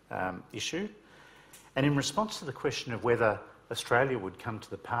Asian issue, and in response to the question of whether Australia would come to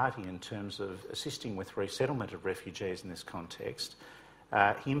the party in terms of assisting with resettlement of refugees in this context,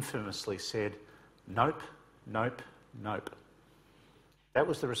 he infamously said, "Nope, nope, nope." That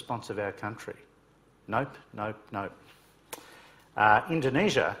was the response of our country. Nope, nope, nope.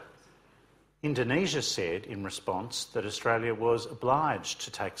 Indonesia said in response that Australia was obliged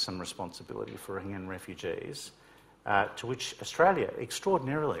to take some responsibility for Rohingya refugees, to which Australia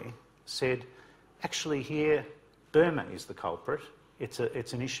extraordinarily said, actually here Burma is the culprit, it's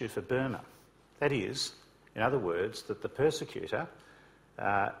an issue for Burma. That is, in other words, that the persecutor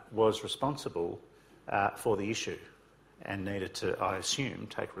was responsible for the issue and needed to, I assume,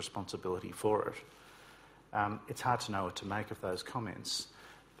 take responsibility for it. It's hard to know what to make of those comments,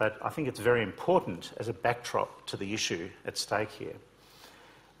 but I think it's very important as a backdrop to the issue at stake here.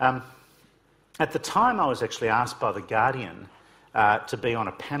 At the time, I was actually asked by The Guardian to be on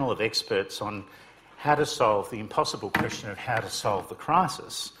a panel of experts on how to solve the impossible question of how to solve the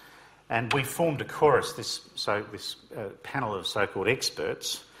crisis. And we formed a chorus, this panel of so-called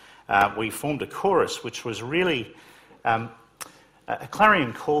experts, we formed a chorus which was really a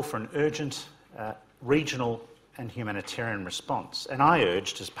clarion call for an urgent regional and humanitarian response. And I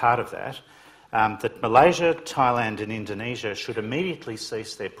urged, as part of that, that Malaysia, Thailand and Indonesia should immediately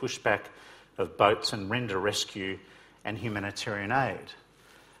cease their pushback of boats and render rescue and humanitarian aid.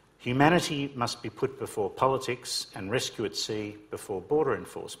 Humanity must be put before politics and rescue at sea before border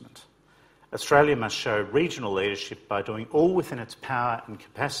enforcement. Australia must show regional leadership by doing all within its power and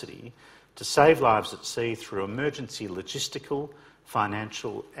capacity to save lives at sea through emergency logistical,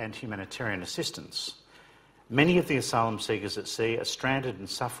 financial and humanitarian assistance. Many of the asylum seekers at sea are stranded and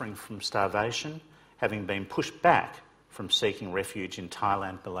suffering from starvation, having been pushed back from seeking refuge in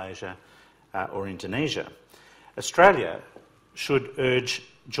Thailand, Malaysia or Indonesia. Australia should urge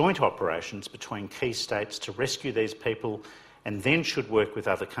joint operations between key states to rescue these people, and then should work with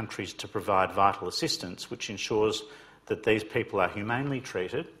other countries to provide vital assistance which ensures that these people are humanely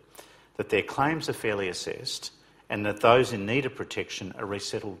treated, that their claims are fairly assessed, and that those in need of protection are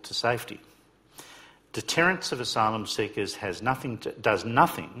resettled to safety. Deterrence of asylum seekers does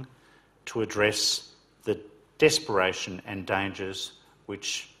nothing to address the desperation and dangers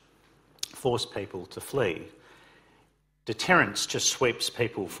which force people to flee. Deterrence just sweeps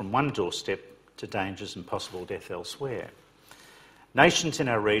people from one doorstep to dangers and possible death elsewhere. Nations in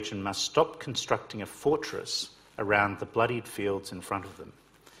our region must stop constructing a fortress around the bloodied fields in front of them.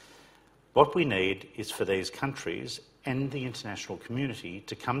 What we need is for these countries and the international community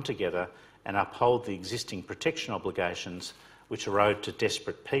to come together and uphold the existing protection obligations which are owed to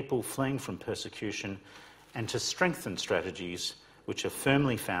desperate people fleeing from persecution, and to strengthen strategies which are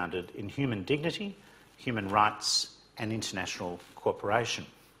firmly founded in human dignity, human rights and international cooperation.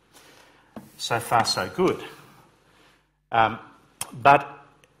 So far, so good. But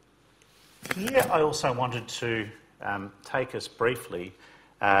here I also wanted to take us briefly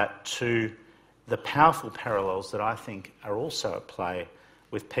to the powerful parallels that I think are also at play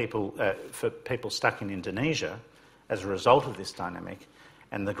with people, for people stuck in Indonesia as a result of this dynamic,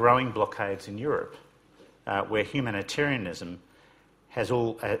 and the growing blockades in Europe, where humanitarianism has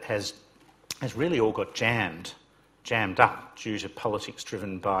really all got jammed up due to politics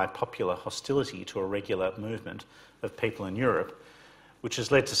driven by popular hostility to a regular movement of people in Europe, which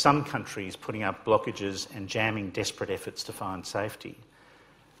has led to some countries putting up blockages and jamming desperate efforts to find safety.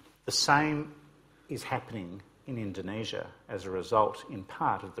 The same is happening in Indonesia as a result, in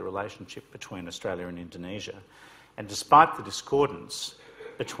part, of the relationship between Australia and Indonesia. And despite the discordance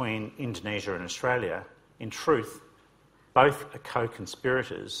between Indonesia and Australia, in truth, both are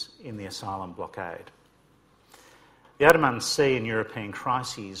co-conspirators in the asylum blockade. The Andaman Sea and European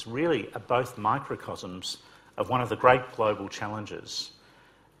crises really are both microcosms of one of the great global challenges,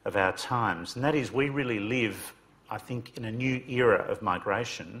 of our times, and that is we really live, I think, in a new era of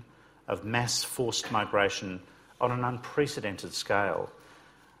migration, of mass forced migration on an unprecedented scale.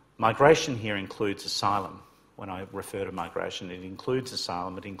 Migration here includes asylum. When I refer to migration, it includes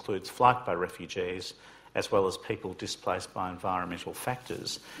asylum, it includes flight by refugees, as well as people displaced by environmental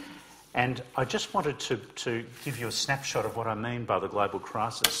factors. And I just wanted to give you a snapshot of what I mean by the global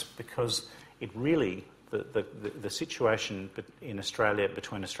crisis, because it really, the situation in Australia,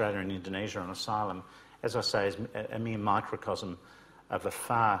 between Australia and Indonesia on asylum, as I say, is a mere microcosm of a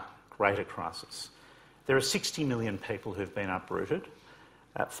far greater crisis. There are 60 million people who've been uprooted,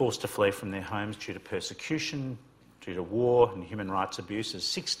 forced to flee from their homes due to persecution, due to war and human rights abuses.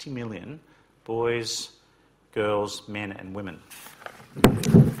 60 million boys, girls, men and women.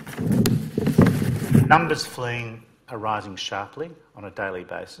 Numbers fleeing are rising sharply on a daily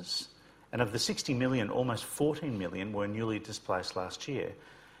basis, and of the 60 million, almost 14 million were newly displaced last year.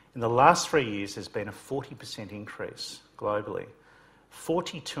 In the last 3 years, there's been a 40% increase globally.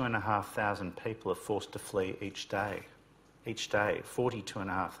 42,500 people are forced to flee each day. Each day,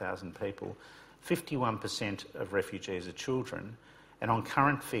 42,500 people. 51% of refugees are children, and on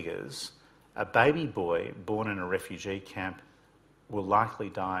current figures, a baby boy born in a refugee camp will likely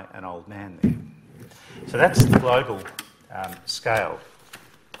die an old man there. So that's the global scale.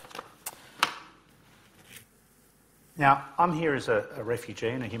 Now, I'm here as a refugee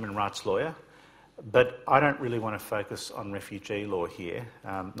and a human rights lawyer, but I don't really want to focus on refugee law here,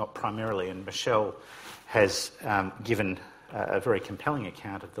 not primarily, and Michelle has given a very compelling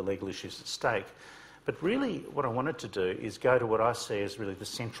account of the legal issues at stake. But really what I wanted to do is go to what I see as really the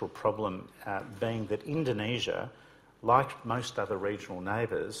central problem, being that Indonesia, like most other regional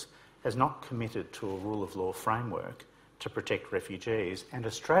neighbours, has not committed to a rule of law framework to protect refugees, and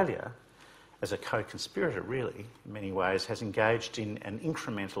Australia, as a co-conspirator really, in many ways, has engaged in an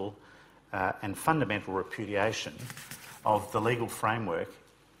incremental and fundamental repudiation of the legal framework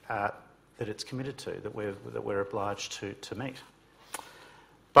that it's committed to, that we're obliged to meet.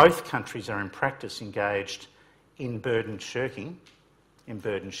 Both countries are in practice engaged in burden shirking, in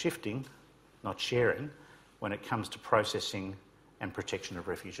burden shifting, not sharing, when it comes to processing and protection of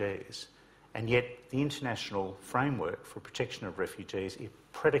refugees. And yet the international framework for protection of refugees is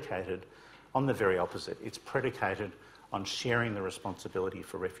predicated on the very opposite. It's predicated on sharing the responsibility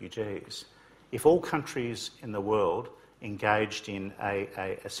for refugees. If all countries in the world engaged in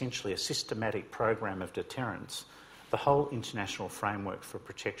essentially a systematic program of deterrence, the whole international framework for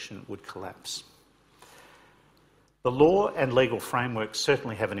protection would collapse. The law and legal frameworks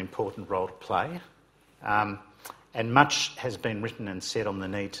certainly have an important role to play, and much has been written and said on the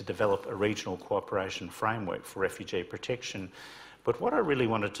need to develop a regional cooperation framework for refugee protection. But what I really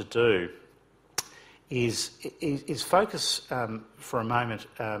wanted to do is focus for a moment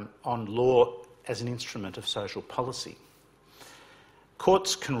on law as an instrument of social policy.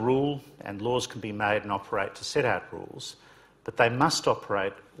 Courts can rule and laws can be made and operate to set out rules, but they must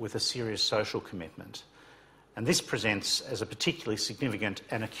operate with a serious social commitment. And this presents as a particularly significant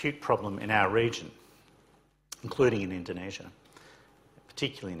and acute problem in our region, including in Indonesia,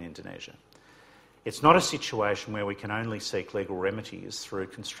 particularly in Indonesia. It's not a situation where we can only seek legal remedies through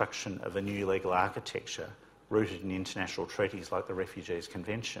construction of a new legal architecture rooted in international treaties like the Refugees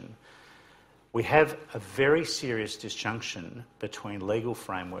Convention. We have a very serious disjunction between legal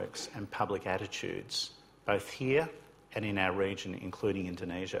frameworks and public attitudes, both here and in our region, including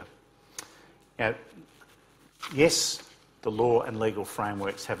Indonesia. Now, yes, the law and legal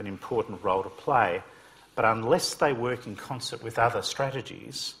frameworks have an important role to play, but unless they work in concert with other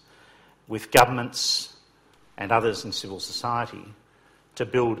strategies, with governments and others in civil society, to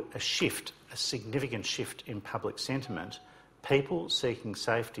build a shift, a significant shift in public sentiment, people seeking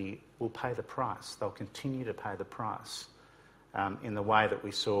safety will pay the price. They'll continue to pay the price in the way that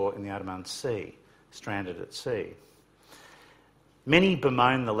we saw in the Andaman Sea, stranded at sea. Many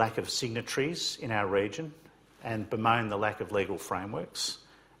bemoan the lack of signatories in our region and bemoan the lack of legal frameworks,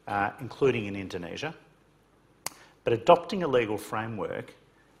 including in Indonesia. But adopting a legal framework,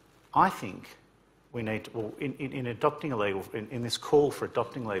 I think we need to, in this call for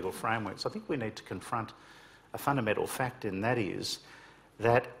adopting legal frameworks, I think we need to confront a fundamental fact, and that is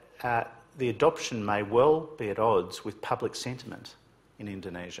that the adoption may well be at odds with public sentiment in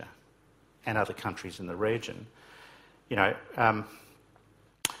Indonesia and other countries in the region. You know,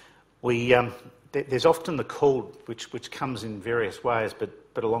 there's often the call, which comes in various ways,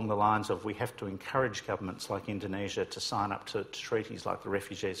 but along the lines of we have to encourage governments like Indonesia to sign up to treaties like the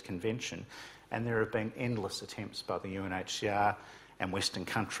Refugees Convention, and there have been endless attempts by the UNHCR and Western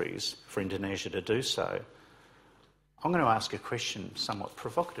countries for Indonesia to do so. I'm going to ask a question somewhat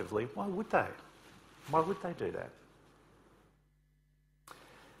provocatively. Why would they? Why would they do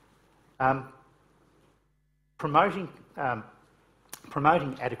that? Promoting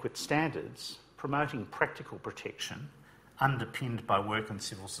adequate standards, promoting practical protection, underpinned by work in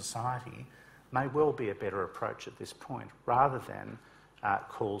civil society, may well be a better approach at this point, rather than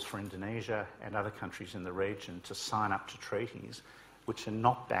calls for Indonesia and other countries in the region to sign up to treaties which are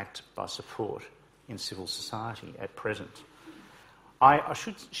not backed by support in civil society at present. I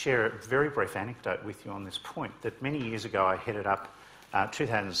should share a very brief anecdote with you on this point, that many years ago I headed up,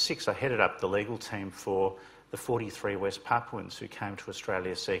 2006, I headed up the legal team for the 43 West Papuans who came to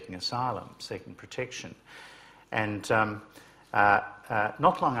Australia seeking asylum, seeking protection. And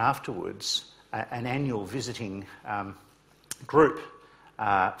not long afterwards, an annual visiting group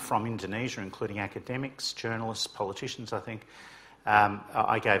from Indonesia, including academics, journalists, politicians, I think,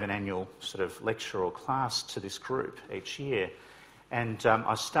 I gave an annual sort of lecture or class to this group each year. And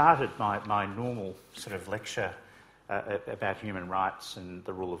I started my normal sort of lecture about human rights and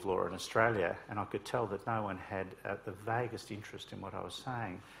the rule of law in Australia, and I could tell that no one had the vaguest interest in what I was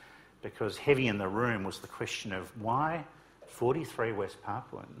saying, because heavy in the room was the question of why 43 West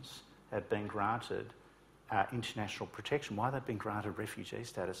Papuans had been granted international protection, why they'd been granted refugee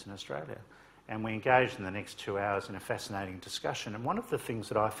status in Australia. And we engaged in the next 2 hours in a fascinating discussion. And one of the things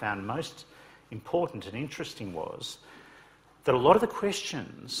that I found most important and interesting was that a lot of the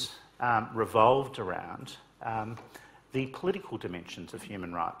questions revolved around the political dimensions of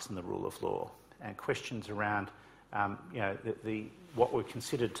human rights and the rule of law, and questions around what were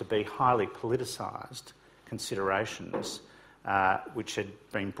considered to be highly politicised considerations which had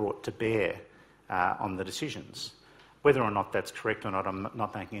been brought to bear on the decisions. Whether or not that's correct or not, I'm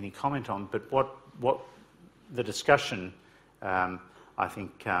not making any comment on, but what the discussion, I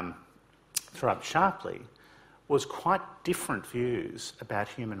think, threw up sharply was quite different views about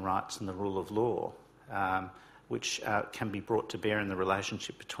human rights and the rule of law, which can be brought to bear in the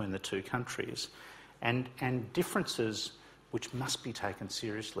relationship between the two countries, and differences which must be taken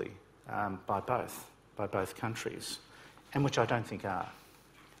seriously by both countries, and which I don't think are.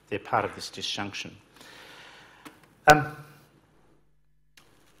 They're part of this disjunction. Can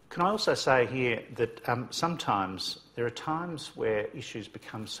I also say here that sometimes there are times where issues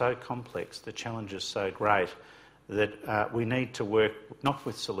become so complex, the challenge is so great, that we need to work not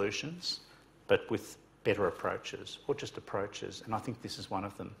with solutions, but with better approaches, or just approaches, and I think this is one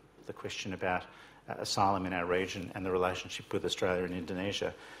of them, the question about asylum in our region and the relationship with Australia and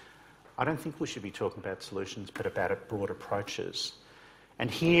Indonesia. I don't think we should be talking about solutions, but about broad approaches. And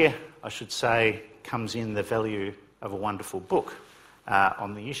here, I should say, comes in the value of a wonderful book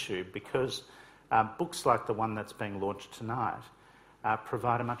on the issue, because books like the one that's being launched tonight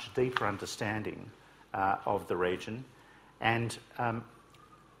provide a much deeper understanding of the region, and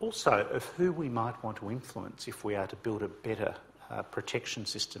also of who we might want to influence if we are to build a better protection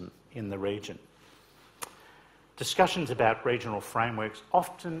system in the region. Discussions about regional frameworks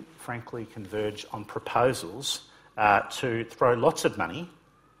often, frankly, converge on proposals to throw lots of money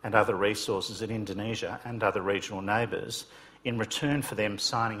and other resources at Indonesia and other regional neighbours in return for them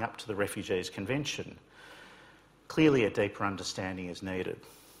signing up to the Refugees Convention. Clearly, a deeper understanding is needed.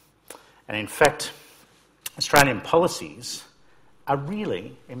 And in fact, Australian policies are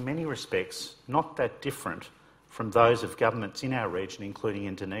really, in many respects, not that different from those of governments in our region, including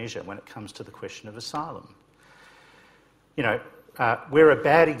Indonesia, when it comes to the question of asylum. You know, we're a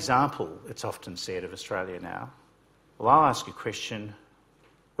bad example, it's often said, of Australia now. Well, I'll ask a question,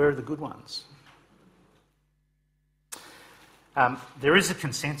 where are the good ones? There is a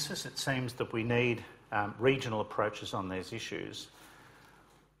consensus, it seems, that we need regional approaches on these issues.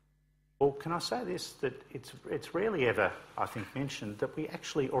 Well, can I say this, that it's rarely ever, I think, mentioned that we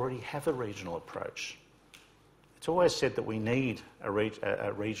actually already have a regional approach. It's always said that we need a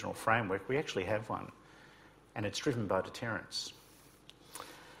regional framework. We actually have one, and it's driven by deterrence.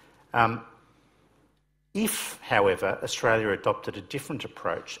 If, however, Australia adopted a different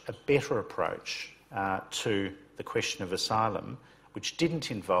approach, a better approach to the question of asylum, which didn't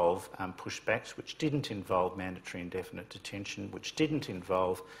involve pushbacks, which didn't involve mandatory indefinite detention, which didn't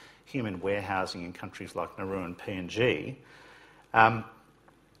involve human warehousing in countries like Nauru and PNG,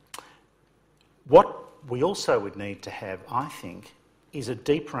 what we also would need to have, I think, is a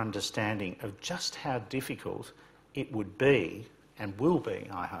deeper understanding of just how difficult it would be, and will be,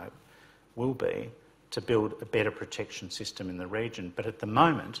 I hope, will be, to build a better protection system in the region. But at the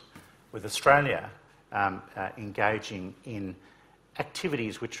moment, with Australia engaging in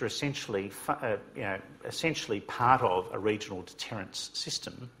activities which are essentially part of a regional deterrence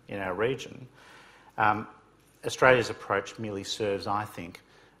system in our region, Australia's approach merely serves, I think,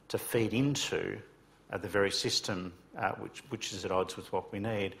 to feed into the very system which is at odds with what we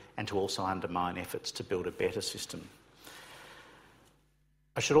need, and to also undermine efforts to build a better system.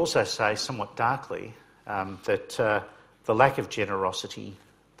 I should also say, somewhat darkly, that the lack of generosity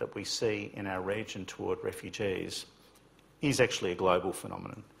that we see in our region toward refugees is actually a global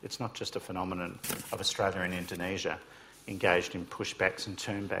phenomenon. It's not just a phenomenon of Australia and Indonesia engaged in pushbacks and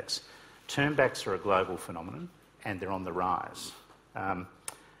turnbacks. Turnbacks are a global phenomenon, and they're on the rise.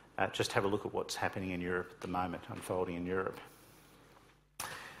 Just have a look at what's happening in Europe at the moment, unfolding in Europe.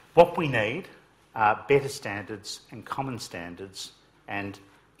 What we need are better standards and common standards, and,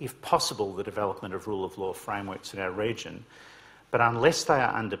 if possible, the development of rule of law frameworks in our region. But unless they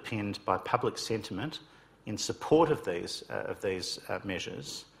are underpinned by public sentiment in support of these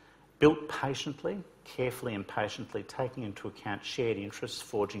measures, built patiently, carefully and patiently, taking into account shared interests,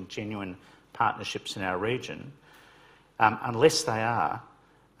 forging genuine partnerships in our region, unless they are,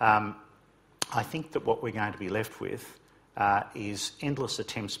 I think that what we're going to be left with is endless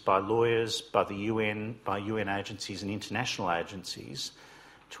attempts by lawyers, by the UN, by UN agencies and international agencies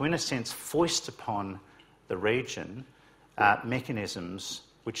to, in a sense, foist upon the region mechanisms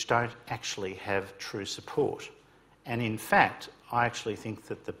which don't actually have true support. And in fact, I actually think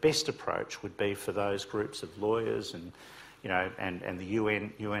that the best approach would be for those groups of lawyers and, and the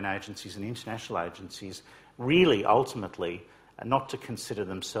UN agencies and international agencies really ultimately not to consider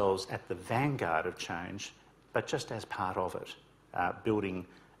themselves at the vanguard of change, but just as part of it, building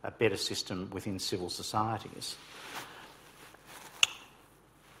a better system within civil societies.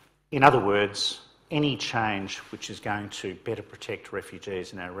 In other words, any change which is going to better protect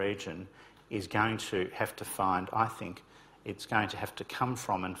refugees in our region is going to have to find, I think, it's going to have to come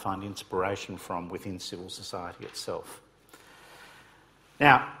from and find inspiration from within civil society itself.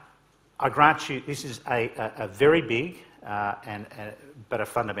 Now, I grant you this is a very big but a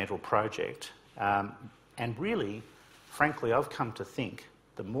fundamental project. And really, frankly, I've come to think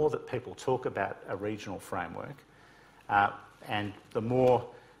the more that people talk about a regional framework and the more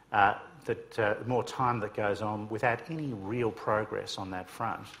more time that goes on without any real progress on that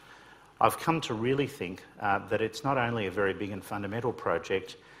front, I've come to really think that it's not only a very big and fundamental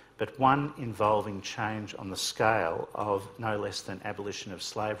project, but one involving change on the scale of no less than abolition of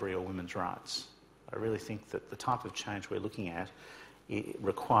slavery or women's rights. I really think that the type of change we're looking at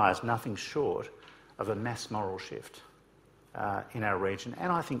requires nothing short of a mass moral shift in our region,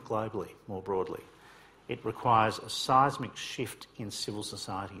 and I think globally, more broadly. It requires a seismic shift in civil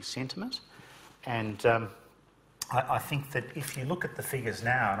society sentiment, and I think that if you look at the figures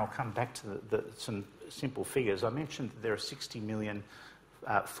now, and I'll come back to some simple figures, I mentioned that there are 60 million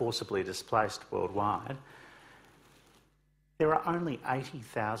forcibly displaced worldwide. There are only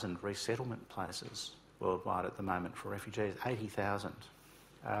 80,000 resettlement places worldwide at the moment for refugees, 80,000.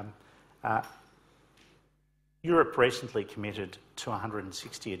 Europe recently committed to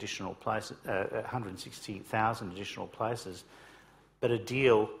 160,000 additional places, but a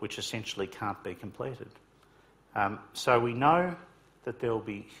deal which essentially can't be completed. So we know that there will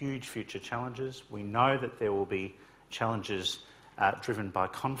be huge future challenges. We know that there will be challenges driven by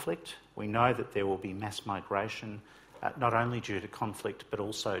conflict. We know that there will be mass migration, not only due to conflict, but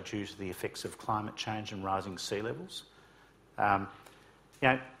also due to the effects of climate change and rising sea levels.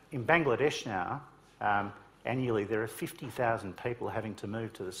 In Bangladesh now, annually there are 50,000 people having to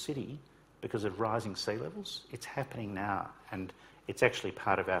move to the city because of rising sea levels. It's happening now, and it's actually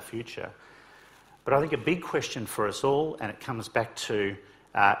part of our future. But I think a big question for us all, and it comes back to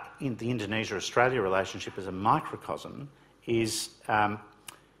in the Indonesia-Australia relationship as a microcosm, is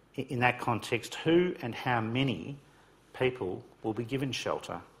in that context, who and how many people will be given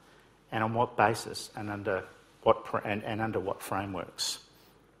shelter, and on what basis, and under what frameworks.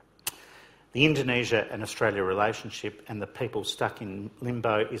 The Indonesia and Australia relationship and the people stuck in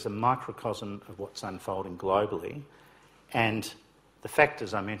limbo is a microcosm of what's unfolding globally, and the fact,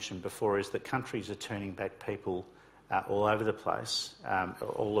 as I mentioned before, is that countries are turning back people all over the place,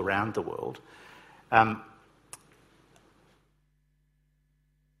 all around the world.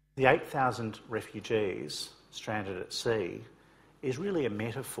 The 8,000 refugees stranded at sea is really a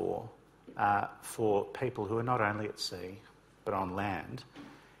metaphor for people who are not only at sea but on land.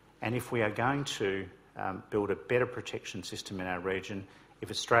 And if we are going to build a better protection system in our region, if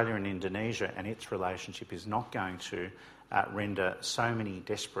Australia and Indonesia and its relationship is not going to render so many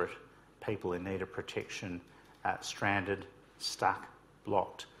desperate people in need of protection stranded, stuck,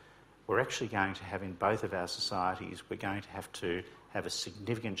 blocked, we're actually going to have in both of our societies, we're going to have a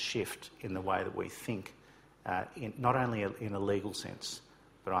significant shift in the way that we think, not only in a legal sense,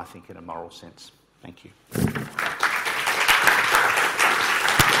 but I think in a moral sense. Thank you.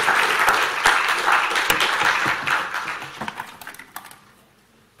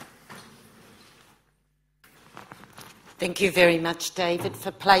 Thank you very much, David,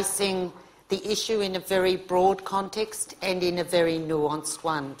 for placing the issue in a very broad context and in a very nuanced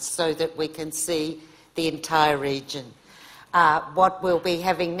one so that we can see the entire region. What we'll be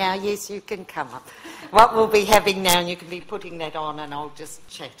having now, yes, you can come up. What we'll be having now, and you can be putting that on and I'll just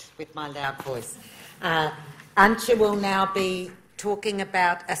chat with my loud voice. Antje will now be talking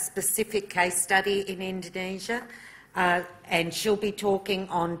about a specific case study in Indonesia, and she'll be talking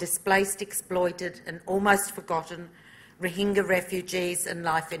on displaced, exploited and almost forgotten Rohingya refugees and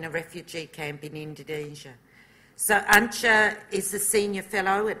life in a refugee camp in Indonesia. So Antje is a senior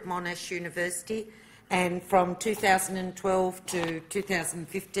fellow at Monash University, and from 2012 to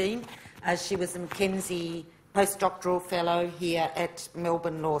 2015 she was a Mackenzie postdoctoral fellow here at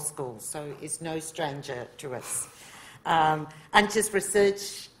Melbourne Law School, so is no stranger to us. Antje's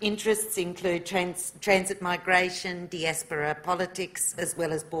research interests include transit migration, diaspora politics, as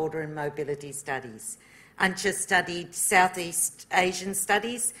well as border and mobility studies. Antje studied Southeast Asian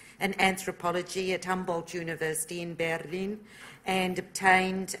Studies and Anthropology at Humboldt University in Berlin and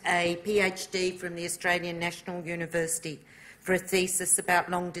obtained a PhD from the Australian National University for a thesis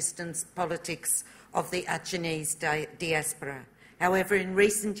about long-distance politics of the Achenese diaspora. However, in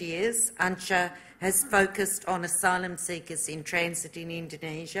recent years, Antje has focused on asylum seekers in transit in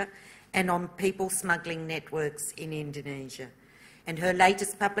Indonesia and on people smuggling networks in Indonesia. And her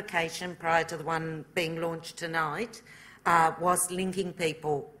latest publication, prior to the one being launched tonight, was Linking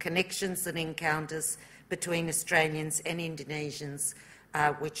People, Connections and Encounters Between Australians and Indonesians,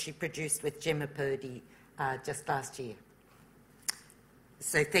 which she produced with Gemma Purdy just last year.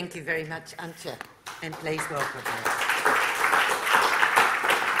 So thank you very much, Antje, and please welcome her.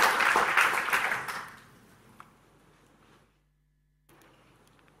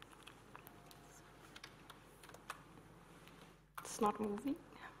 Not moving.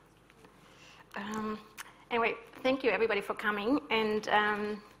 Anyway, thank you everybody for coming, and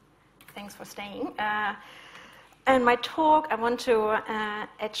thanks for staying. In my talk, I want to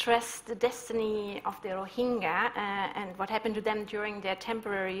address the destiny of the Rohingya and what happened to them during their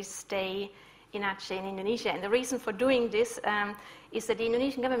temporary stay in Aceh in Indonesia. And the reason for doing this is that the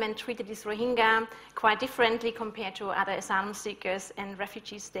Indonesian government treated these Rohingya quite differently compared to other asylum seekers and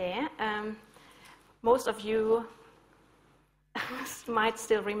refugees there. Most of you might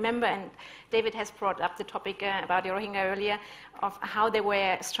still remember, and David has brought up the topic about the Rohingya earlier, of how they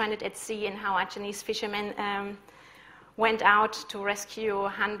were stranded at sea and how Achenese fishermen went out to rescue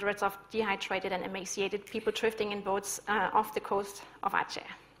hundreds of dehydrated and emaciated people drifting in boats off the coast of Aceh.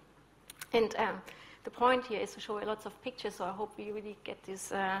 And the point here is to show you lots of pictures, so I hope we really get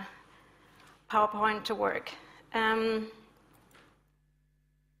this PowerPoint to work.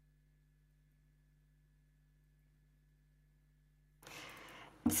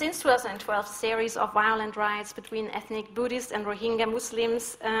 Since 2012, a series of violent riots between ethnic Buddhists and Rohingya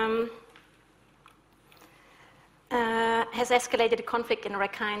Muslims has escalated the conflict in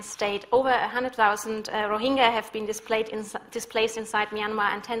Rakhine State. Over 100,000 Rohingya have been displaced inside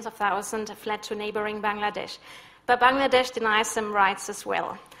Myanmar, and tens of thousands have fled to neighboring Bangladesh. But Bangladesh denies them rights as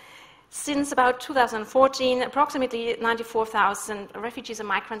well. Since about 2014, approximately 94,000 refugees and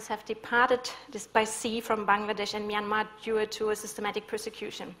migrants have departed by sea from Bangladesh and Myanmar due to a systematic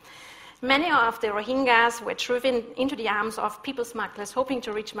persecution. Many of the Rohingyas were driven into the arms of people smugglers hoping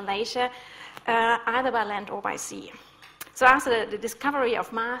to reach Malaysia, either by land or by sea. So after the discovery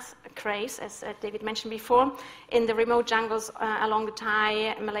of mass graves, as David mentioned before, in the remote jungles along the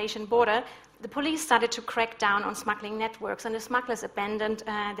Thai-Malaysian border, the police started to crack down on smuggling networks, and the smugglers abandoned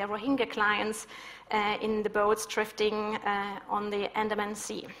their Rohingya clients in the boats drifting on the Andaman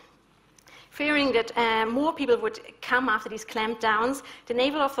Sea. Fearing that more people would come after these clampdowns, the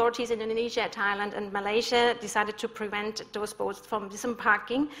naval authorities in Indonesia, Thailand, and Malaysia decided to prevent those boats from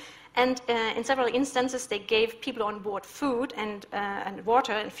disembarking. And in several instances, they gave people on board food and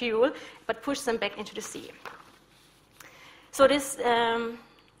water and fuel, but pushed them back into the sea. So this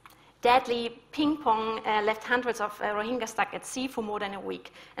deadly ping-pong left hundreds of Rohingya stuck at sea for more than a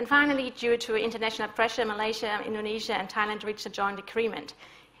week. And finally, due to international pressure, Malaysia, Indonesia, and Thailand reached a joint agreement.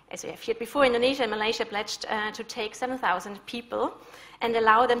 As we have heard before, Indonesia and Malaysia pledged to take 7,000 people and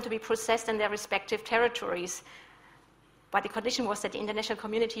allow them to be processed in their respective territories. But the condition was that the international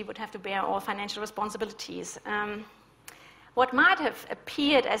community would have to bear all financial responsibilities. What might have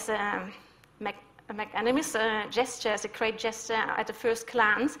appeared as a magnanimous gesture, as a great gesture at the first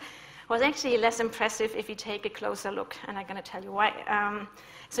glance, was actually less impressive if you take a closer look, and I'm going to tell you why.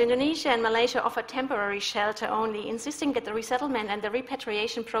 So Indonesia and Malaysia offer temporary shelter only, insisting that the resettlement and the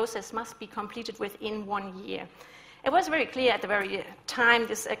repatriation process must be completed within 1 year. It was very clear at the very time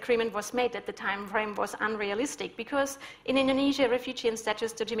this agreement was made that the time frame was unrealistic, because in Indonesia, refugee and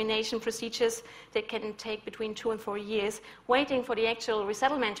status determination procedures, they can take between 2 and 4 years. Waiting for the actual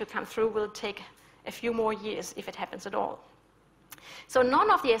resettlement to come through will take a few more years, if it happens at all. So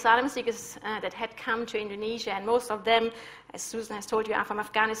none of the asylum seekers that had come to Indonesia, and most of them, as Susan has told you, are from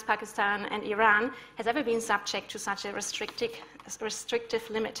Afghanistan, Pakistan, and Iran, has ever been subject to such a restrictive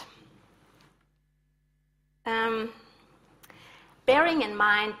limit. Bearing in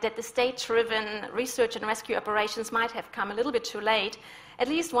mind that the state-driven research and rescue operations might have come a little bit too late, at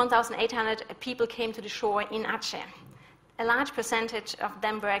least 1,800 people came to the shore in Aceh. A large percentage of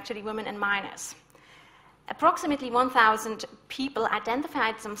them were actually women and minors. Approximately 1,000 people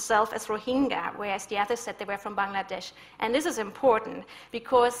identified themselves as Rohingya, whereas the others said they were from Bangladesh. And this is important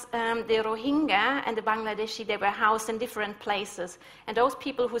because the Rohingya and the Bangladeshi, they were housed in different places. And those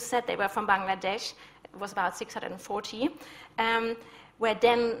people who said they were from Bangladesh, it was about 640, were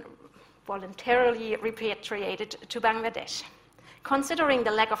then voluntarily repatriated to Bangladesh. Considering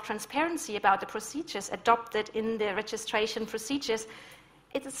the lack of transparency about the procedures adopted in the registration procedures,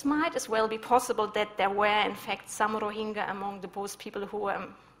 it might as well be possible that there were, in fact, some Rohingya among those people who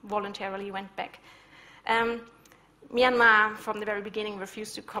voluntarily went back. Myanmar, from the very beginning,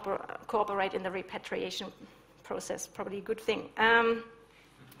 refused to cooperate in the repatriation process, probably a good thing.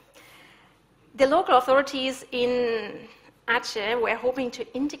 The local authorities in Aceh were hoping to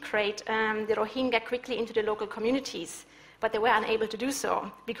integrate the Rohingya quickly into the local communities, but they were unable to do so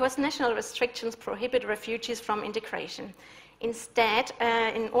because national restrictions prohibit refugees from integration. Instead,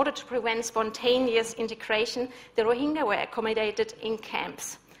 in order to prevent spontaneous integration, the Rohingya were accommodated in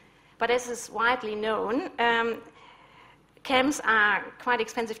camps. But as is widely known, camps are quite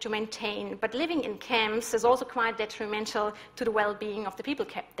expensive to maintain, but living in camps is also quite detrimental to the well-being of the people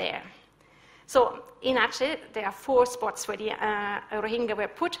kept there. So in Aceh, there are 4 spots where the Rohingya were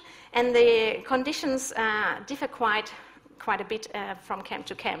put, and the conditions differ quite a bit from camp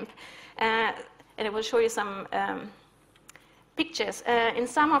to camp. And I will show you some pictures. In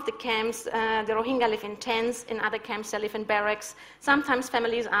some of the camps, the Rohingya live in tents. In other camps, they live in barracks. Sometimes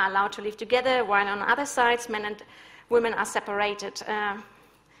families are allowed to live together, while on other sides, men and women are separated.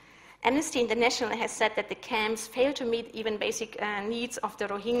 Amnesty International has said that the camps fail to meet even basic needs of the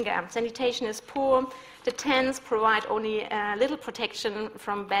Rohingya. Sanitation is poor. The tents provide only little protection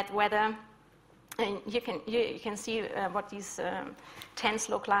from bad weather. And you can see what these tents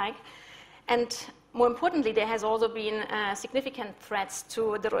look like. And more importantly, there has also been significant threats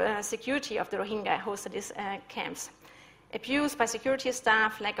to the security of the Rohingya hosted in these camps. Abuse by security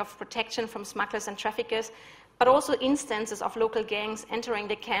staff, lack of protection from smugglers and traffickers, but also instances of local gangs entering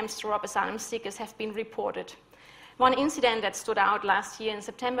the camps to rob asylum seekers have been reported. One incident that stood out last year in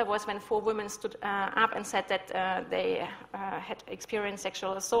September was when 4 women stood up and said that they had experienced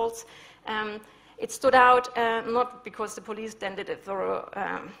sexual assaults. It stood out not because the police then did a thorough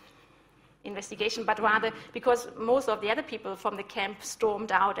investigation, but rather because most of the other people from the camp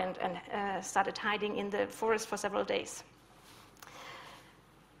stormed out and started hiding in the forest for several days.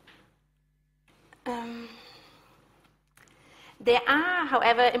 There are,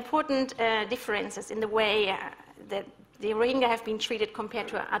 however, important differences in the way that the Rohingya have been treated compared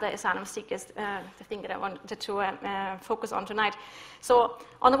to other asylum seekers, the thing that I wanted to focus on tonight. So,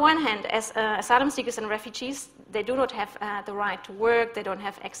 on the one hand, as asylum seekers and refugees, they do not have the right to work, they don't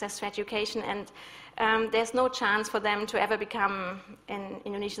have access to education, and there's no chance for them to ever become an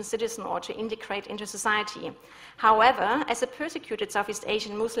Indonesian citizen or to integrate into society. However, as a persecuted Southeast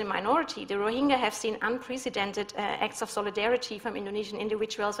Asian Muslim minority, the Rohingya have seen unprecedented acts of solidarity from Indonesian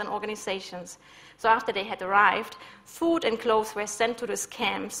individuals and organizations. So after they had arrived, food and clothes were sent to these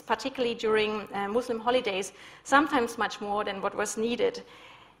camps, particularly during Muslim holidays, sometimes much more than what was needed.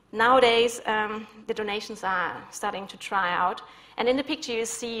 Nowadays, the donations are starting to dry out. And in the picture, you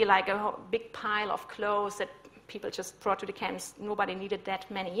see like a big pile of clothes that people just brought to the camps. Nobody needed that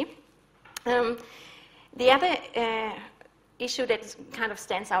many. The other issue that kind of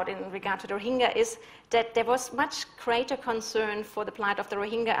stands out in regard to the Rohingya is that there was much greater concern for the plight of the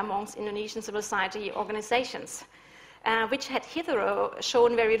Rohingya amongst Indonesian civil society organizations, which had hitherto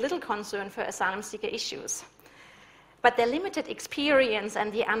shown very little concern for asylum seeker issues. But their limited experience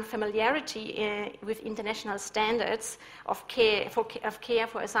and the unfamiliarity with international standards of care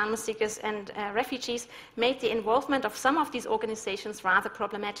for asylum seekers and refugees made the involvement of some of these organizations rather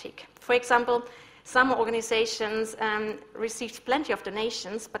problematic. For example, Some organizations received plenty of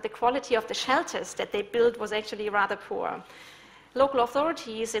donations, but the quality of the shelters that they built was actually rather poor. Local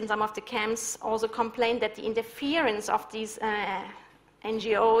authorities in some of the camps also complained that the interference of these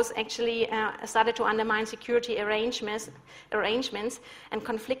NGOs actually started to undermine security arrangements and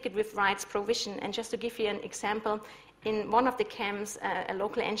conflicted with rights provision. And just to give you an example, in one of the camps, a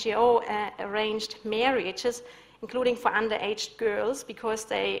local NGO arranged marriages, including for underage girls, because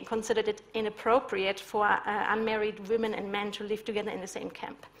they considered it inappropriate for unmarried women and men to live together in the same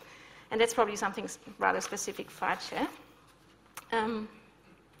camp. And that's probably something rather specific for Aceh.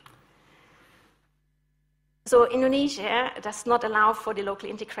 So Indonesia does not allow for the local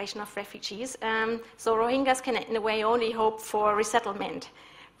integration of refugees. So Rohingyas can in a way only hope for resettlement.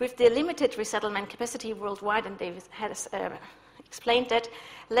 With the limited resettlement capacity worldwide, and David has explained that,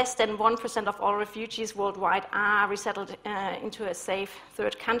 less than 1% of all refugees worldwide are resettled into a safe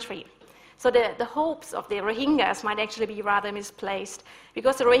third country. So the hopes of the Rohingyas might actually be rather misplaced,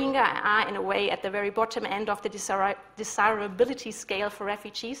 because the Rohingya are in a way at the very bottom end of the desirability scale for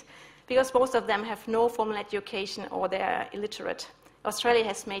refugees, because most of them have no formal education or they're illiterate. Australia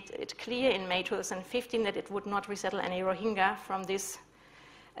has made it clear in May 2015 that it would not resettle any Rohingya from this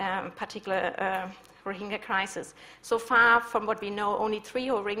particular Rohingya crisis. So far, from what we know, only 3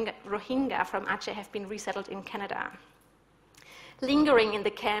 Rohingya from Aceh have been resettled in Canada. Lingering in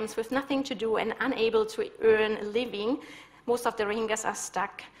the camps with nothing to do and unable to earn a living, most of the Rohingyas are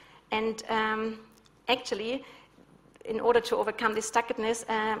stuck. And actually, in order to overcome this stuckedness,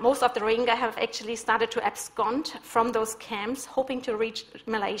 most of the Rohingya have actually started to abscond from those camps, hoping to reach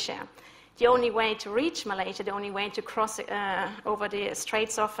Malaysia. The only way to reach Malaysia, the only way to cross over the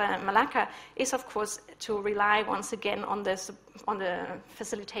Straits of Malacca is, of course, to rely once again on the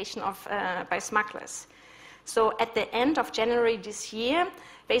facilitation of by smugglers. So at the end of January this year,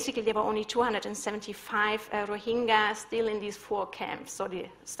 basically there were only 275 Rohingya still in these 4 camps. So the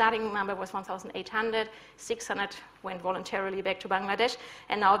starting number was 1,800, 600 went voluntarily back to Bangladesh,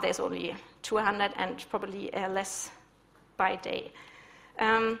 and now there's only 200 and probably less by day.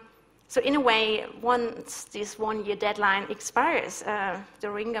 So in a way, once this 1-year deadline expires, the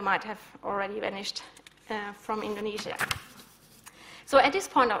Rohingya might have already vanished from Indonesia. So at this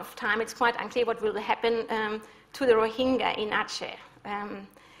point of time, it's quite unclear what will happen to the Rohingya in Aceh.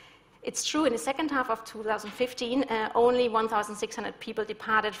 It's true, in the second half of 2015, only 1,600 people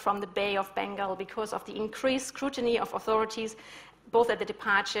departed from the Bay of Bengal because of the increased scrutiny of authorities, both at the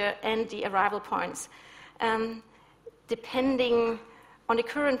departure and the arrival points. Depending on the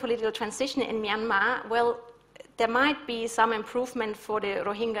current political transition in Myanmar, well, there might be some improvement for the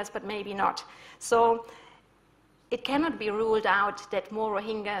Rohingyas, but maybe not. So it cannot be ruled out that more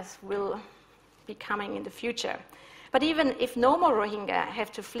Rohingyas will be coming in the future. But even if no more Rohingya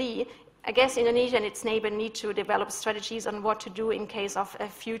have to flee, I guess Indonesia and its neighbor need to develop strategies on what to do in case of a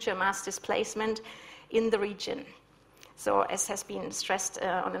future mass displacement in the region. So as has been stressed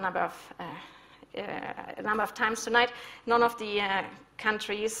on a number of times tonight, none of the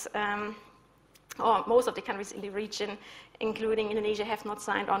countries, or most of the countries in the region, including Indonesia, have not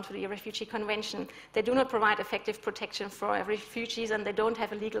signed on to the Refugee Convention. They do not provide effective protection for refugees, and they don't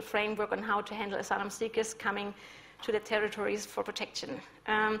have a legal framework on how to handle asylum seekers coming to the territories for protection.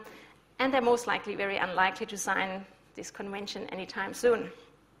 And they're most likely very unlikely to sign this convention anytime soon.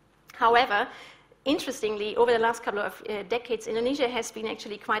 However, interestingly, over the last couple of decades, Indonesia has been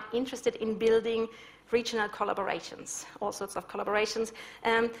actually quite interested in building regional collaborations, all sorts of collaborations.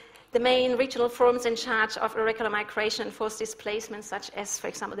 The main regional forums in charge of irregular migration and forced displacement, such as, for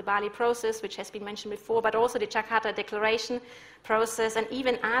example, the Bali process, which has been mentioned before, but also the Jakarta Declaration process, and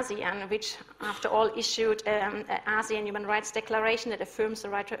even ASEAN, which, after all, issued an ASEAN Human Rights Declaration that affirms the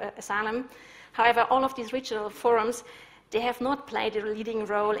right to asylum. However, all of these regional forums, they have not played a leading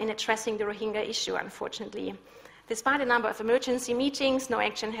role in addressing the Rohingya issue, unfortunately. Despite a number of emergency meetings, no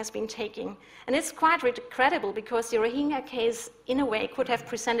action has been taken. And it's quite regrettable, because the Rohingya case, in a way, could have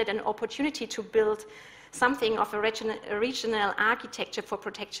presented an opportunity to build something of a regional architecture for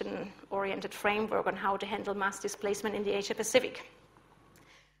protection-oriented framework on how to handle mass displacement in the Asia-Pacific.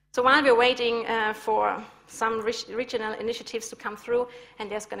 So while we're waiting for some regional initiatives to come through,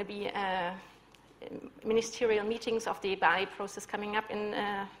 and there's going to be ministerial meetings of the Bali process coming up in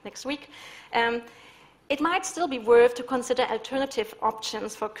next week, it might still be worth to consider alternative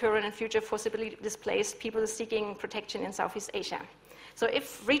options for current and future forcibly displaced people seeking protection in Southeast Asia. So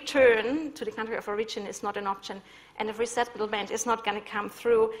if return to the country of origin is not an option, and if resettlement is not going to come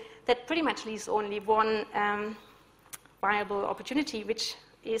through, that pretty much leaves only one viable opportunity, which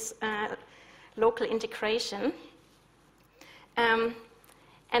is local integration. And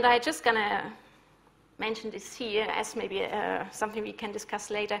I'm just going to mention this here as maybe something we can discuss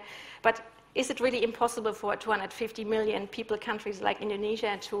later. But is it really impossible for 250 million people countries like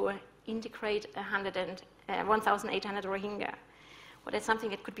Indonesia to integrate 1,800 Rohingya? Well, that's something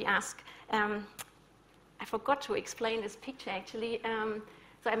that could be asked. I forgot to explain this picture, actually.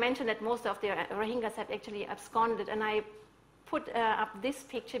 So I mentioned that most of the Rohingyas have actually absconded, and I put up this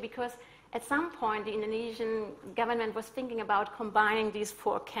picture because at some point the Indonesian government was thinking about combining these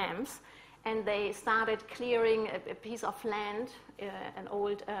 4 camps, and they started clearing a piece of land, an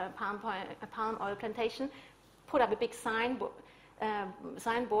old palm oil plantation, put up a big signboard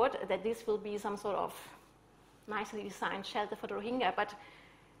that this will be some sort of nicely designed shelter for the Rohingya, but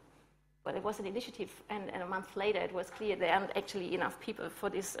it was an initiative, and a month later it was clear there aren't actually enough people for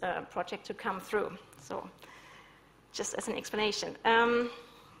this project to come through. So, just as an explanation.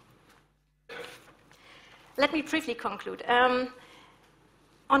 Let me briefly conclude.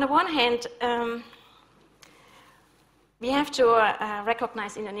 On the one hand, we have to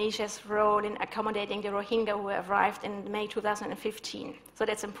recognize Indonesia's role in accommodating the Rohingya who arrived in May 2015. So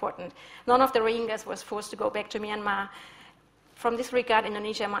that's important. None of the Rohingyas was forced to go back to Myanmar. From this regard,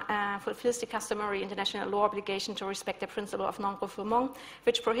 Indonesia fulfills the customary international law obligation to respect the principle of non-refoulement,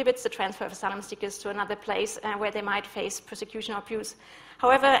 which prohibits the transfer of asylum seekers to another place where they might face persecution or abuse.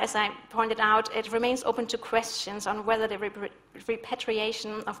 However, as I pointed out, it remains open to questions on whether the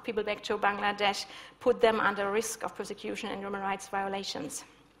repatriation of people back to Bangladesh put them under risk of persecution and human rights violations.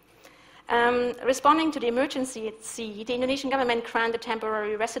 Responding to the emergency at sea, the Indonesian government granted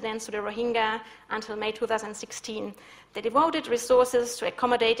temporary residence to the Rohingya until May 2016. They devoted resources to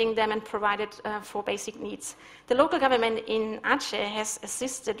accommodating them and provided for basic needs. The local government in Aceh has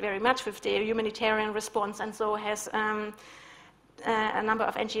assisted very much with the humanitarian response, and so has a number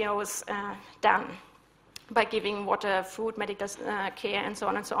of NGOs done by giving water, food, medical care, and so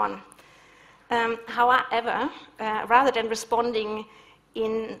on and so on. However, rather than responding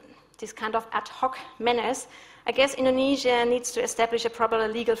in this kind of ad hoc manners, I guess Indonesia needs to establish a proper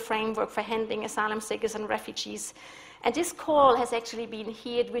legal framework for handling asylum seekers and refugees. And this call has actually been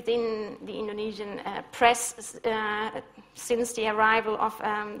heard within the Indonesian press since the arrival of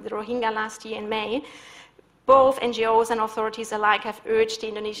the Rohingya last year in May. Both NGOs and authorities alike have urged the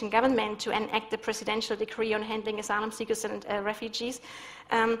Indonesian government to enact the presidential decree on handling asylum seekers and refugees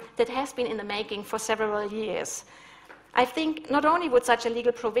that has been in the making for several years. I think not only would such a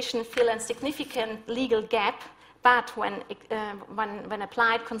legal provision fill a significant legal gap, but when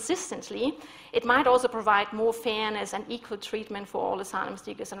applied consistently, it might also provide more fairness and equal treatment for all asylum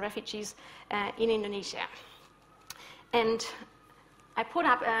seekers and refugees in Indonesia. And I put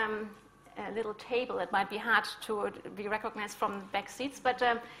up a little table that might be hard to be recognized from the back seats, but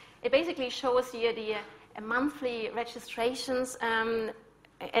it basically shows here the monthly registrations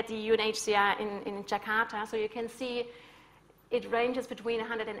at the UNHCR in Jakarta. So you can see it ranges between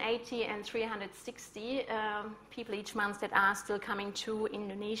 180 and 360 people each month that are still coming to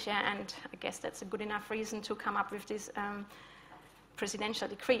Indonesia, and I guess that's a good enough reason to come up with this presidential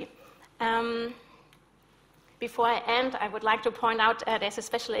decree. Before I end, I would like to point out there's a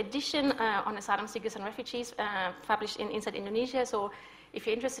special edition on asylum seekers and refugees published in Inside Indonesia. So if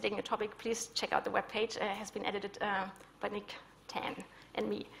you're interested in the topic, please check out the webpage. It has been edited by Nick Tan and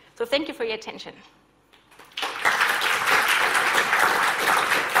me. So thank you for your attention.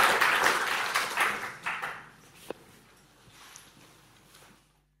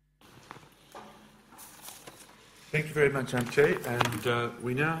 Thank you very much, Ante. And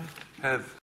we now have